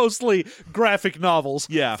 Mostly graphic novels.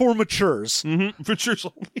 Yeah. For matures. Mm-hmm. Matures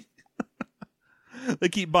only. They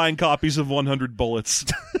keep buying copies of 100 Bullets.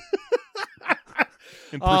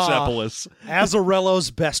 In Persepolis.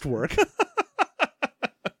 Azarello's best work.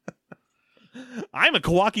 I'm a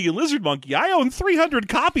Kawaki and Lizard Monkey. I own 300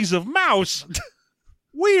 copies of Mouse.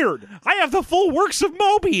 Weird. I have the full works of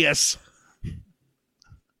Mobius.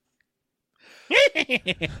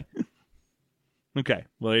 Okay,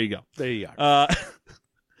 well, there you go. There you are.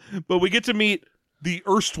 But we get to meet the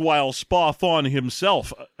erstwhile Spawn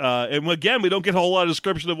himself. And again, we don't get a whole lot of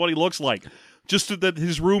description of what he looks like. Just that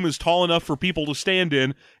his room is tall enough for people to stand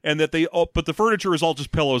in, and that but the furniture is all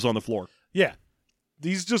just pillows on the floor. Yeah.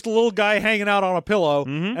 He's just a little guy hanging out on a pillow,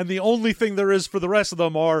 and the only thing there is for the rest of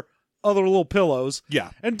them are other little pillows.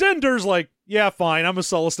 Yeah. And Dender's like, yeah, fine, I'm a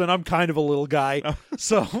Sullustan, I'm kind of a little guy.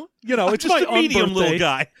 So, it's just my a medium unbirthday. little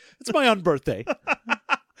guy. It's my unbirthday.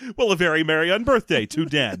 Well, a very merry unbirthday to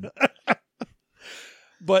Den.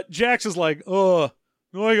 But Jax is like, I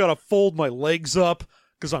gotta fold my legs up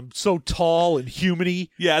because I'm so tall and human-y.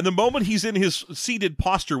 Yeah, and the moment he's in his seated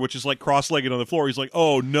posture, which is like cross-legged on the floor, he's like,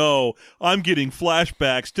 oh no, I'm getting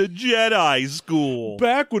flashbacks to Jedi school.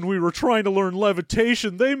 Back when we were trying to learn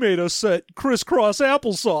levitation, they made us set crisscross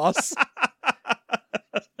applesauce.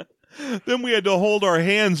 Then we had to hold our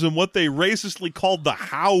hands in what they racistly called the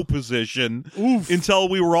how position. Oof. Until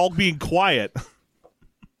we were all being quiet.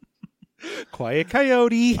 Quiet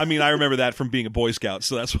coyote. I mean, I remember that from being a Boy Scout,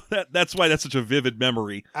 so that's why that's such a vivid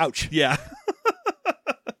memory. Ouch. Yeah.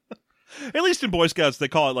 At least in Boy Scouts, they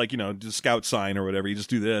call it just scout sign or whatever. You just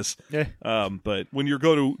do this. Yeah. But when you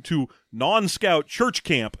go to non-scout church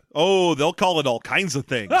camp, they'll call it all kinds of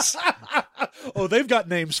things. Oh, they've got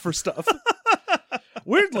names for stuff.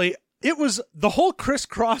 Weirdly, it was the whole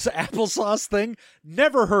crisscross applesauce thing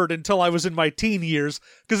never heard until I was in my teen years,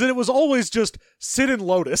 because it was always just sit in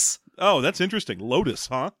lotus. Oh, that's interesting. Lotus,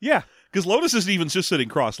 huh? Yeah. Because Lotus isn't even just sitting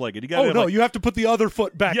cross-legged. You gotta you have to put the other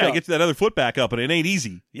foot back up. Yeah, get that other foot back up, and it ain't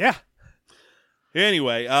easy. Yeah.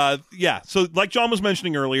 Anyway, so like John was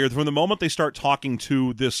mentioning earlier, from the moment they start talking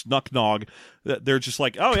to this Nuck-Nog, they're just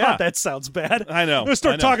like, oh, yeah. God, that sounds bad. I know. I'm going to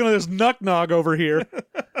start talking to this Nuck-Nog over here.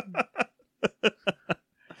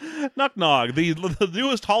 Nuck-Nog, the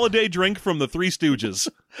newest holiday drink from the Three Stooges.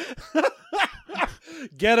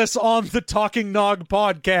 Get us on the Talking Nog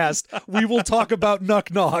podcast. We will talk about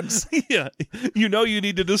Nuck-Nogs. Yeah, you know you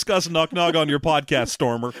need to discuss Nuck-Nog on your podcast,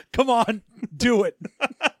 Stormer. Come on, do it.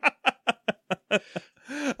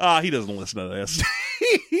 He doesn't listen to this.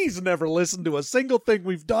 He's never listened to a single thing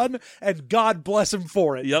we've done, and God bless him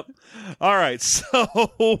for it. Yep. All right,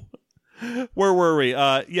 so where were we?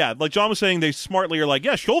 Like John was saying, they smartly are like,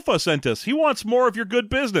 yeah, Schulfa sent us. He wants more of your good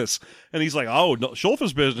business. And he's like, oh, no,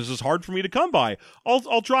 Schulfa's business is hard for me to come by.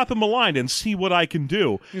 I'll drop him a line and see what I can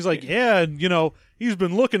do. He's like, yeah, and, he's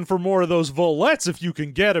been looking for more of those Volettes if you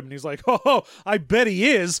can get him. And he's like, oh, I bet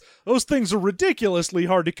he is. Those things are ridiculously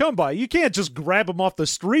hard to come by. You can't just grab them off the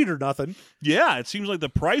street or nothing. Yeah, it seems like the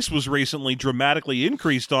price was recently dramatically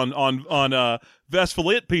increased on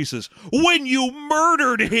Vesfolet pieces when you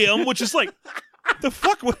murdered him, which is like, the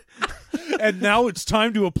fuck? And now it's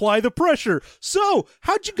time to apply the pressure. So,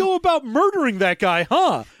 how'd you go about murdering that guy,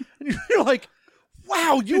 huh? And you're like,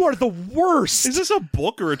 wow, you are the worst. Is this a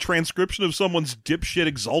book or a transcription of someone's dipshit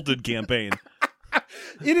Exalted campaign?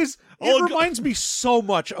 It is. It reminds me so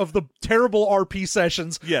much of the terrible RP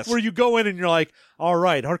sessions where you go in and you're like, all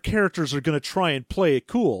right, our characters are going to try and play it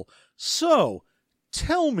cool. So,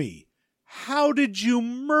 tell me, how did you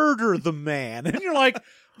murder the man? And you're like,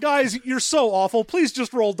 guys, you're so awful. Please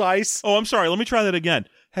just roll dice. Oh, I'm sorry. Let me try that again.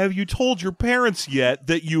 Have you told your parents yet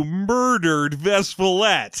that you murdered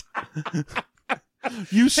Vesfolet?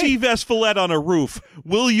 You see Vesfolet on a roof.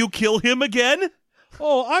 Will you kill him again?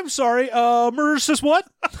 Oh, I'm sorry. Murder says what?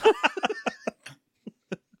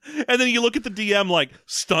 And then you look at the DM like,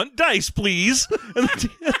 stunt dice, please. And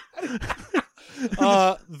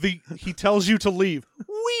he tells you to leave.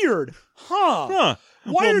 Weird. Huh.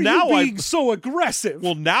 Why are you being so aggressive?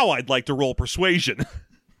 Well, now I'd like to roll persuasion.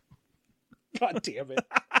 God damn it.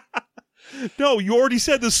 No, you already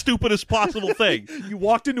said the stupidest possible thing. You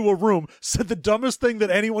walked into a room, said the dumbest thing that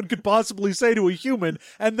anyone could possibly say to a human,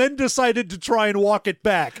 and then decided to try and walk it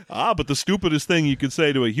back. But the stupidest thing you could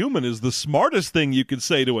say to a human is the smartest thing you could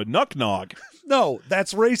say to a Nuck-Nog. No,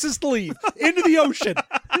 that's racist. Leave. Into the ocean.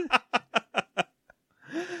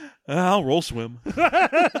 I'll roll swim.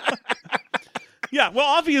 Yeah, well,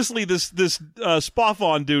 obviously this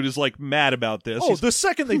Spoffon dude is like mad about this. Oh, the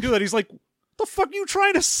second they do that, he's like, the fuck are you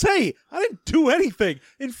trying to say? I didn't do anything.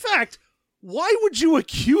 In fact, why would you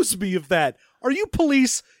accuse me of that? Are you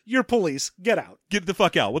police? You're police. Get out. Get the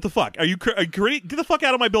fuck out. What the fuck? Are you crazy? Get the fuck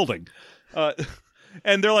out of my building.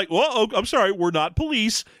 And they're like, well, oh, I'm sorry, we're not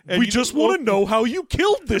police. And we just want to know how you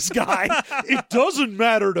killed this guy. It doesn't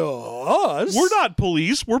matter to us. We're not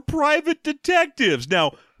police. We're private detectives.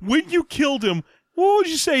 Now, when you killed him, what would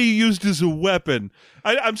you say you used as a weapon?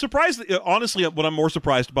 I'm surprised. Honestly, what I'm more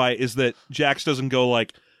surprised by is that Jax doesn't go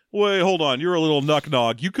like, wait, hold on, you're a little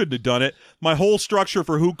Nuck-Nog. You couldn't have done it. My whole structure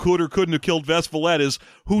for who could or couldn't have killed Vesfolet is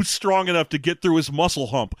who's strong enough to get through his muscle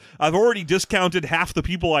hump. I've already discounted half the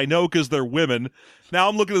people I know because they're women. Now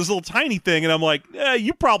I'm looking at this little tiny thing, and I'm like,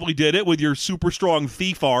 you probably did it with your super strong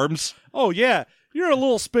thief arms. Oh, yeah. You're a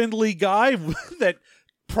little spindly guy that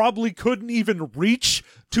probably couldn't even reach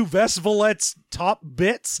to Vesfolet's top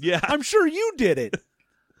bits. Yeah. I'm sure you did it.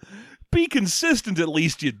 Be consistent at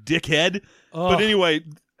least, you dickhead. But anyway,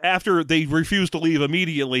 after they refuse to leave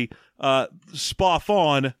immediately,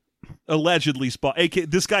 Spoffon, allegedly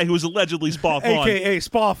this guy who was allegedly Spoffon. AKA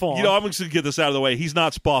Spoffon. You know, I'm just going to get this out of the way. He's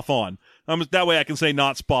not Spoffon. That way I can say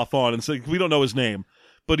not Spoffon and say we don't know his name.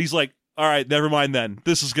 But he's like, all right, never mind then.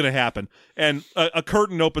 This is going to happen. And a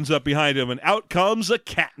curtain opens up behind him, and out comes a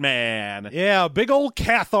Catman. Yeah, big old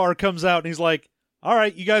Cathar comes out, and he's like, all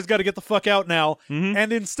right, you guys got to get the fuck out now. Mm-hmm.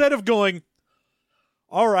 And instead of going,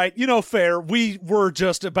 all right, fair, we were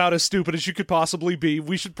just about as stupid as you could possibly be,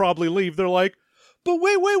 we should probably leave. They're like, but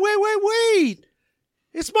wait.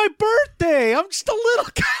 It's my birthday. I'm just a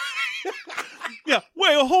little guy. Yeah,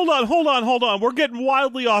 wait, hold on. We're getting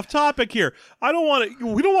wildly off topic here. We don't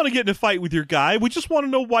want to get in a fight with your guy. We just want to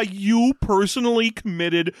know why you personally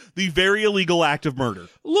committed the very illegal act of murder.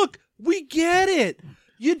 Look, we get it.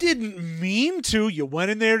 You didn't mean to. You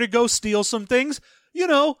went in there to go steal some things.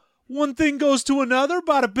 One thing goes to another,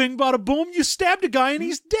 bada bing, bada boom, you stabbed a guy and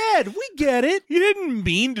he's dead. We get it. You didn't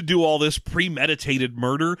mean to do all this premeditated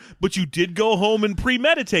murder, but you did go home and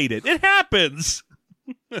premeditate it. It happens.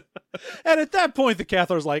 And at that point, the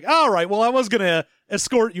Cathar's like, all right, well, I was going to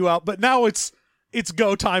escort you out, but now it's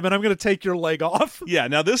go time, and I'm going to take your leg off. Yeah,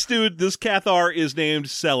 now this Cathar is named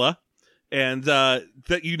Sela, and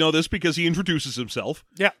that you know this because he introduces himself.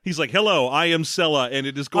 Yeah. He's like, hello, I am Sela, and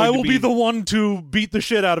it is going I to will be the one to beat the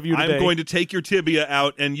shit out of you today. I'm going to take your tibia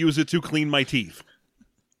out and use it to clean my teeth.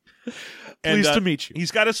 Pleased to meet you.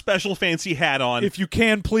 He's got a special fancy hat on. If you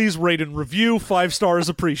can, please rate and review. 5 stars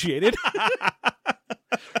appreciated.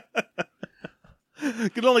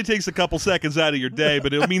 It only takes a couple seconds out of your day,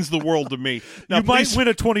 but it means the world to me. Now, you might win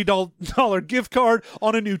a $20 gift card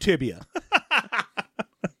on a new tibia.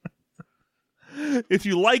 If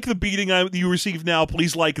you like the beating you receive now,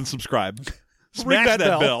 please like and subscribe. Smash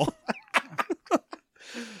that bell.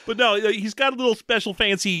 But no, he's got a little special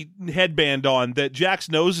fancy headband on that Jax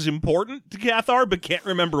knows is important to Cathar, but can't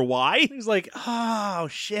remember why. He's like, oh,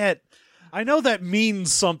 shit. I know that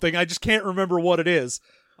means something. I just can't remember what it is.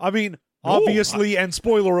 I mean, obviously, and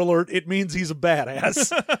spoiler alert, it means he's a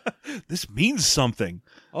badass. This means something.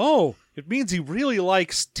 Oh, it means he really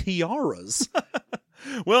likes tiaras.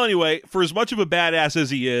 Well, anyway, for as much of a badass as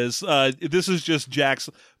he is, this is just Jax.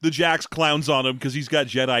 The Jax clowns on him because he's got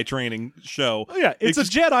Jedi training show. Oh, yeah, it's a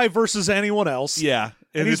Jedi versus anyone else. Yeah.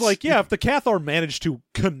 And he's like, yeah, if the Cathar managed to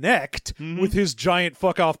connect with his giant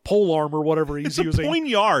fuck-off polearm or whatever he's using. It's a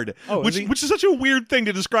poignard, which is such a weird thing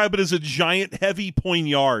to describe it as a giant, heavy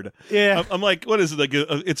poignard. Yeah. I'm like, what is it? Like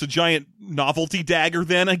it's a giant novelty dagger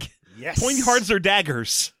then? Yes. Poignards are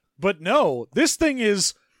daggers. But no, this thing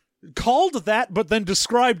is called that, but then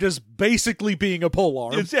described as basically being a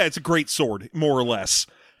polearm. It's a great sword, more or less.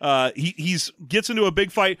 He gets into a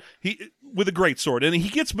big fight with a great sword, and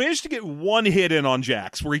he managed to get one hit in on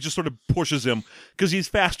Jax, where he just sort of pushes him because he's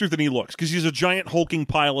faster than he looks, because he's a giant hulking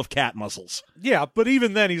pile of cat muscles. Yeah, but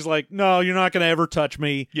even then he's like, no, you're not going to ever touch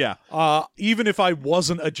me. Yeah. Even if I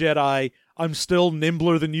wasn't a Jedi, I'm still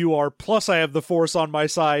nimbler than you are, plus I have the Force on my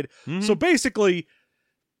side. So basically,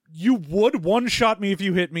 you would one-shot me if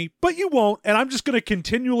you hit me, but you won't, and I'm just going to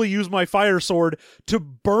continually use my fire sword to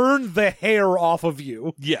burn the hair off of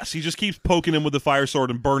you. Yes, he just keeps poking him with the fire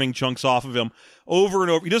sword and burning chunks off of him over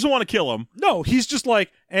and over. He doesn't want to kill him. No, he's just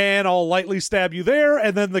like, and I'll lightly stab you there,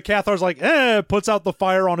 and then the Cathar's like, puts out the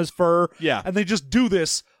fire on his fur. Yeah. And they just do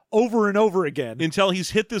this over and over again. Until he's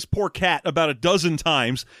hit this poor cat about a dozen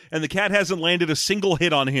times, and the cat hasn't landed a single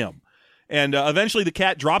hit on him. And eventually the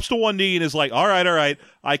cat drops to one knee and is like, all right,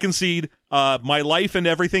 I concede. My life and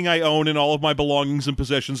everything I own and all of my belongings and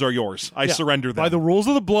possessions are yours. I surrender them. By the rules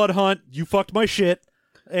of the blood hunt, you fucked my shit,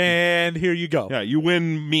 and here you go. Yeah, you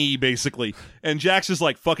win me, basically. And Jax is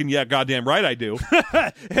like, fucking yeah, goddamn right I do.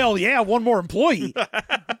 Hell yeah, one more employee.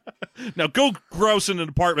 Now go grouse in an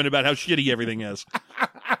apartment about how shitty everything is.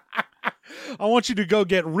 I want you to go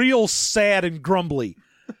get real sad and grumbly.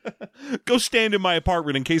 Go stand in my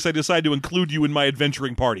apartment in case I decide to include you in my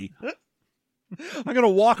adventuring party. I'm going to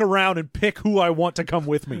walk around and pick who I want to come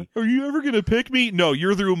with me. Are you ever going to pick me? No,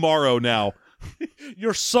 you're the Umaro now.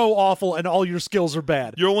 You're so awful and all your skills are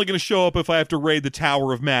bad. You're only going to show up if I have to raid the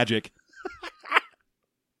Tower of Magic.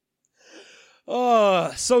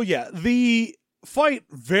 So yeah, the fight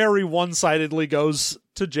very one-sidedly goes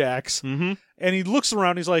to Jax. And he looks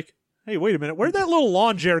around, he's like, hey, wait a minute, where'd that little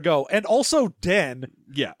lawn chair go? And also Den.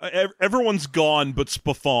 Yeah, everyone's gone but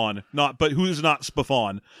Spaffon, but who's not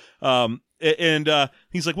Spaffon. And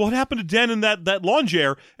he's like, well, what happened to Den and that lawn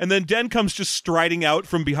chair? And then Den comes just striding out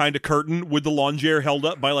from behind a curtain with the lawn chair held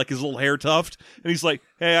up by like his little hair tuft. And he's like,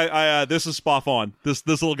 hey, this is Spaffon. This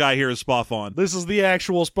little guy here is Spaffon. This is the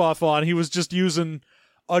actual Spaffon. He was just using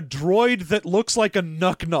a droid that looks like a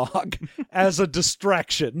Nuck-Nog as a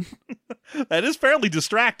distraction. That is fairly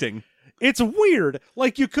distracting. It's weird.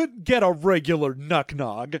 Like, you could get a regular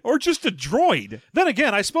Nuck-Nog. Or just a droid. Then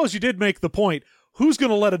again, I suppose you did make the point. Who's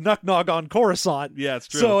going to let a Nuck-Nog on Coruscant? Yeah, it's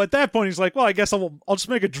true. So at that point, he's like, well, I guess I'll just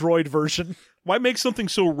make a droid version. Why make something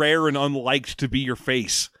so rare and unliked to be your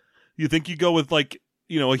face? You think you go with, like,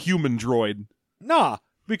 a human droid? Nah,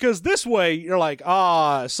 because this way, you're like,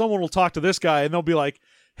 someone will talk to this guy, and they'll be like,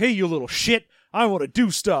 hey, you little shit, I want to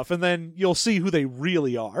do stuff, and then you'll see who they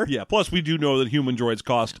really are. Yeah, plus we do know that human droids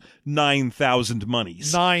cost 9,000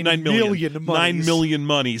 monies. 9 million monies. 9 million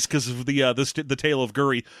monies because of the Tale of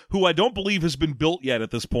Guri, who I don't believe has been built yet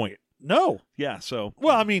at this point. No. Yeah, so...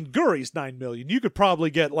 Well, I mean, Guri's 9 million. You could probably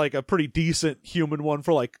get, like, a pretty decent human one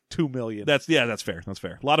for, like, 2 million. That's fair. That's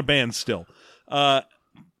fair. A lot of bands still.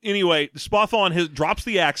 Anyway, Spaffon drops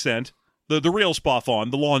the accent. The real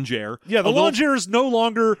Spoffon, the Longier. Yeah, the Longier is no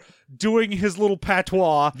longer doing his little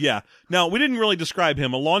patois. Yeah. Now, we didn't really describe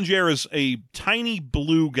him. A Longier is a tiny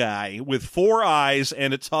blue guy with 4 eyes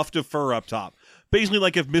and a tuft of fur up top. Basically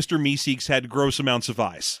like if Mr. Meeseeks had gross amounts of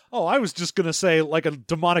eyes. Oh, I was just going to say like a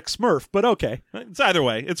demonic Smurf, but okay. It's either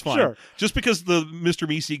way. It's fine. Sure. Just because the Mr.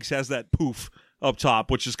 Meeseeks has that poof up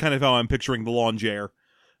top, which is kind of how I'm picturing the Longier.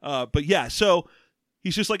 But yeah, so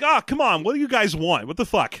he's just like, come on, what do you guys want? What the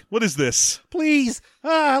fuck? What is this? Please,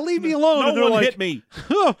 leave me alone. No one hit me.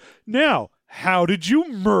 Now, how did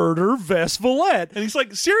you murder Vesvalet? And he's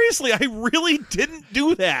like, seriously, I really didn't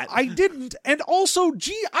do that. I didn't. And also,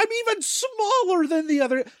 gee, I'm even smaller than the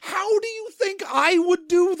other. How do you think I would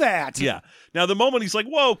do that? Yeah. Now, the moment he's like,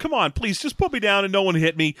 whoa, come on, please, just put me down and no one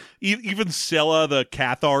hit me. Even Scylla, the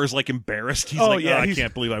Cathar, is like embarrassed. He's I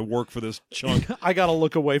can't believe I work for this chunk. I got to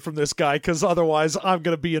look away from this guy because otherwise I'm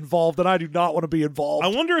going to be involved and I do not want to be involved. I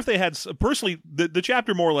wonder if they had, personally, the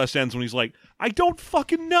chapter more or less ends when he's like, I don't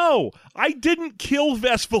fucking know. I didn't kill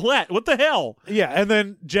Vesvalet. What the hell? Yeah, and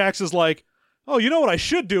then Jax is like, oh, you know what I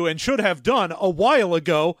should do and should have done a while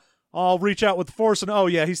ago? I'll reach out with the Force, and oh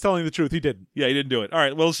yeah, he's telling the truth. He didn't. Yeah, he didn't do it. All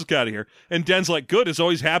right, well, let's just get out of here. And Den's like, good, it's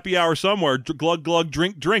always happy hour somewhere. Glug, glug,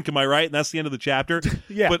 drink, drink. Am I right? And that's the end of the chapter.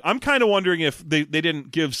 Yeah. But I'm kind of wondering if they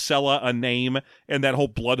didn't give Scylla a name and that whole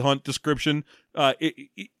blood hunt description. Because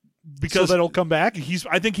so that'll come back?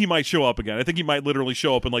 I think he might show up again. I think he might literally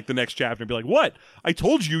show up in like the next chapter and be like, what? I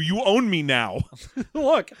told you, you own me now.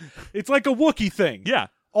 Look, it's like a Wookiee thing. Yeah.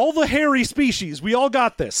 All the hairy species, we all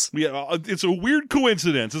got this. Yeah, it's a weird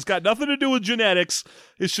coincidence. It's got nothing to do with genetics.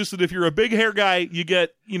 It's just that if you're a big hair guy, you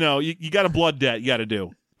get, you got a blood debt you got to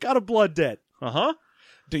do. Got a blood debt. Uh-huh.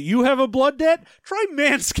 Do you have a blood debt? Try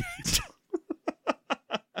Manscaped.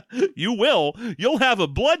 You will. You'll have a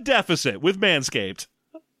blood deficit with Manscaped.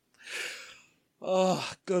 Oh,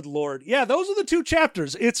 good Lord. Yeah, those are the 2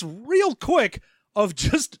 chapters. It's real quick of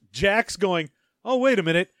just Jax going, oh, wait a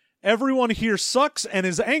minute. Everyone here sucks and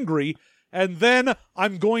is angry, and then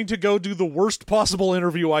I'm going to go do the worst possible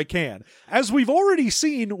interview I can. As we've already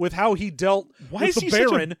seen with how he dealt with the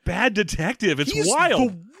Baron. Such a bad detective? It's he's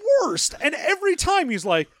wild. The worst. And every time he's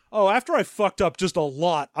like, oh, after I fucked up just a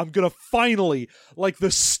lot, I'm going to finally, like the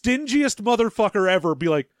stingiest motherfucker ever, be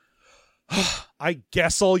like, I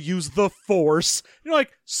guess I'll use the Force. You're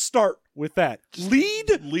like, start with that.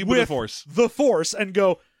 Lead with the Force. The Force and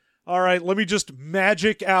go, all right, let me just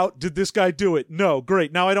magic out. Did this guy do it? No,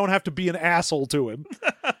 great. Now I don't have to be an asshole to him.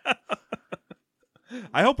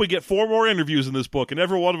 I hope we get 4 more interviews in this book, and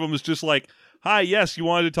every one of them is just like, hi, yes, you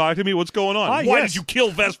wanted to talk to me? What's going on? Hi, Why yes. did you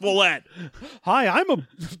kill Vesvalet? Hi, I'm a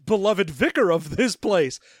beloved vicar of this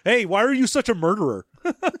place. Hey, why are you such a murderer?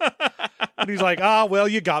 And he's like, well,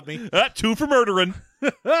 you got me. 2 for murdering.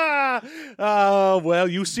 Well,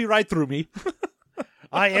 you see right through me.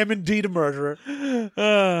 I am indeed a murderer.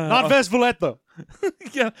 Not Vesvalet, though.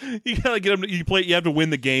 Yeah, you gotta get him. You have to win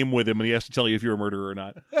the game with him, and he has to tell you if you're a murderer or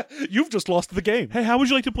not. You've just lost the game. Hey, how would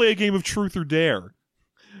you like to play a game of Truth or Dare?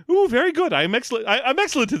 Ooh, very good. I'm excellent. I'm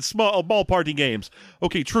excellent at small ball party games.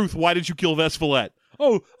 Okay, Truth. Why did you kill Vesvalet?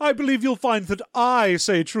 Oh, I believe you'll find that I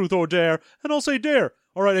say truth or dare, and I'll say dare.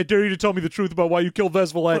 All right, I dare you to tell me the truth about why you killed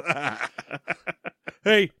Vesvalet.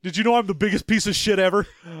 Hey, did you know I'm the biggest piece of shit ever?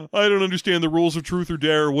 I don't understand the rules of Truth or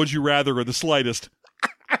Dare or Would You Rather or the slightest.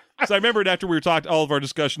 So I remembered after we were talking all of our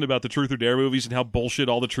discussion about the Truth or Dare movies and how bullshit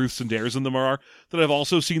all the truths and dares in them are, that I've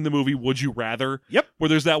also seen the movie Would You Rather? Yep. Where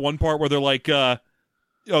there's that one part where they're like,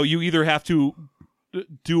 you either have to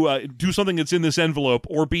do something that's in this envelope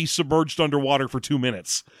or be submerged underwater for 2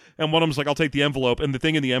 minutes. And one of them's like, I'll take the envelope. And the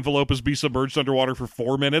thing in the envelope is be submerged underwater for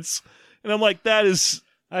 4 minutes. And I'm like, that's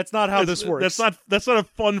not how this works. That's not a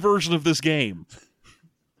fun version of this game.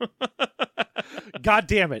 God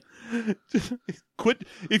damn it. Quit.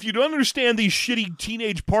 If you don't understand these shitty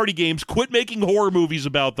teenage party games, quit making horror movies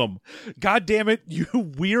about them. God damn it, you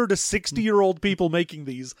weird 60-year-old people making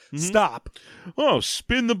these. Mm-hmm. Stop. Oh,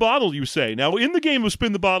 spin the bottle, you say. Now, in the game of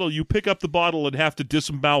Spin the Bottle, you pick up the bottle and have to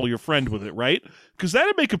disembowel your friend with it, right? Because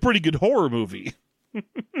that'd make a pretty good horror movie.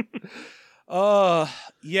 Yeah,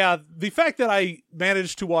 the fact that I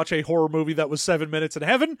managed to watch a horror movie that was 7 minutes in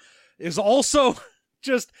heaven is also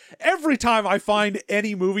just every time I find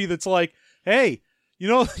any movie that's like, hey, you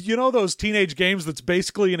know those teenage games that's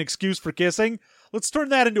basically an excuse for kissing? let's turn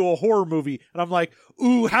that into a horror movie. And I'm like,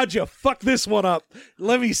 ooh, how'd you fuck this one up?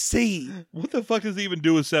 Let me see. What the fuck does he even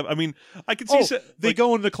do with 7? I mean, I can see... They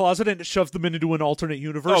go in the closet and it shoves them into an alternate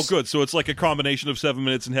universe. Oh, good. So it's like a combination of 7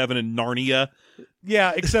 Minutes in Heaven and Narnia.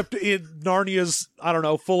 Yeah, except Narnia's, I don't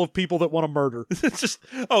know, full of people that want to murder. It's just...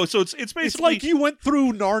 Oh, so it's basically... It's like you went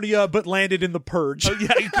through Narnia but landed in the Purge.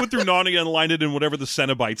 Yeah, you went through Narnia and landed in whatever the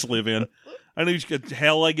Cenobites live in. I know you get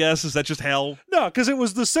hell, I guess. Is that just hell? No, because it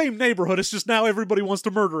was the same neighborhood. It's just now everybody wants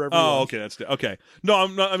to murder everyone. Oh, okay. Okay. No,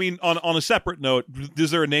 I'm not, I mean, on a separate note,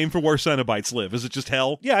 is there a name for where Cenobites live? Is it just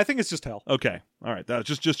hell? Yeah, I think it's just hell. Okay. All right.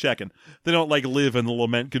 Just checking. They don't like live in the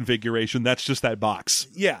lament configuration. That's just that box.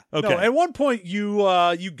 Yeah. Okay. No, at one point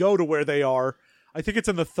you go to where they are. I think it's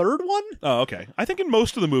in the third one. Oh, okay. I think in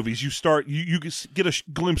most of the movies you get a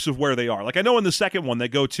glimpse of where they are. Like I know in the second one they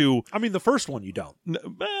go to... I mean, the first one you don't.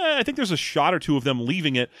 I think there's a shot or two of them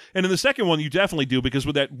leaving it. And in the second one you definitely do, because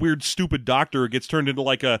with that weird stupid doctor it gets turned into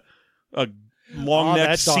like a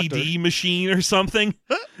long-necked CD machine or something.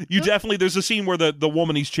 You definitely... There's a scene where the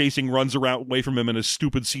woman he's chasing runs around away from him in a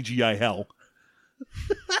stupid CGI hell.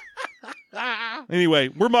 Anyway,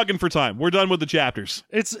 we're mugging for time. We're done with the chapters.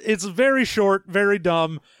 It's very short, very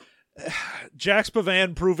dumb. Jack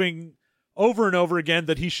Spavan proving over and over again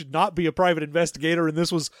that he should not be a private investigator, and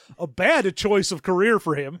this was a bad choice of career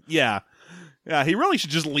for him. Yeah, he really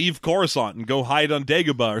should just leave Coruscant and go hide on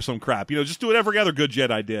Dagobah or some crap. Just do what every other good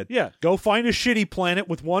Jedi did. Yeah, go find a shitty planet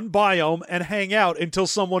with one biome and hang out until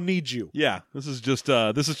someone needs you. Yeah, this is just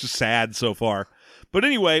sad so far. But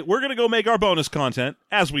anyway, we're going to go make our bonus content,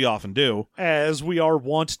 as we often do. As we are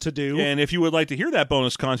wont to do. And if you would like to hear that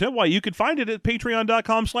bonus content, why, you can find it at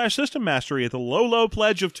patreon.com/systemmastery at the low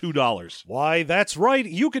pledge of $2. Why, that's right.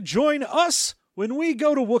 You could join us when we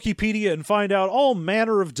go to Wikipedia and find out all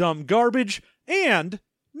manner of dumb garbage. And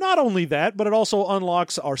not only that, but it also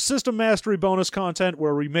unlocks our System Mastery bonus content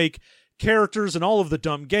where we make characters in all of the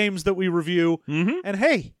dumb games that we review. Mm-hmm. And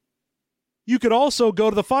hey, you could also go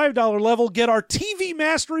to the $5 level, get our TV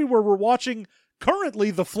Mastery, where we're watching currently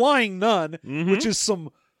The Flying Nun, which is some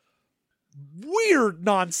weird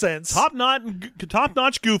nonsense.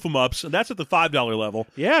 Top-notch goof-em-ups, and that's at the $5 level.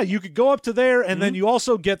 Yeah, you could go up to there, and then you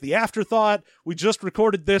also get the Afterthought. We just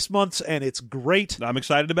recorded this month's, and it's great. I'm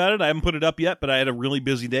excited about it. I haven't put it up yet, but I had a really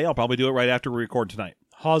busy day. I'll probably do it right after we record tonight.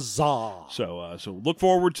 Huzzah. So look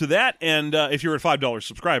forward to that, and if you're a $5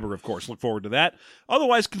 subscriber, of course, look forward to that.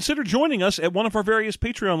 Otherwise, consider joining us at one of our various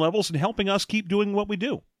Patreon levels and helping us keep doing what we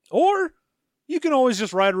do. Or you can always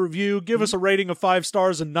just write a review, give us a rating of 5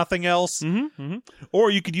 stars and nothing else.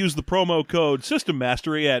 Or you could use the promo code System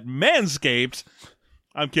Mastery at Manscaped.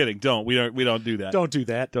 I'm kidding. Don't. We don't do that. Don't do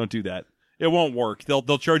that. Don't do that. It won't work. They'll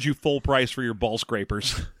charge you full price for your ball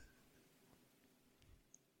scrapers.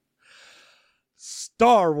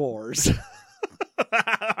 Star Wars.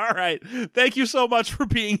 All right. Thank you so much for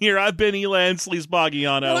being here. I've been Elan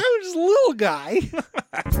Sleazebagiano. Well, I was just a little guy.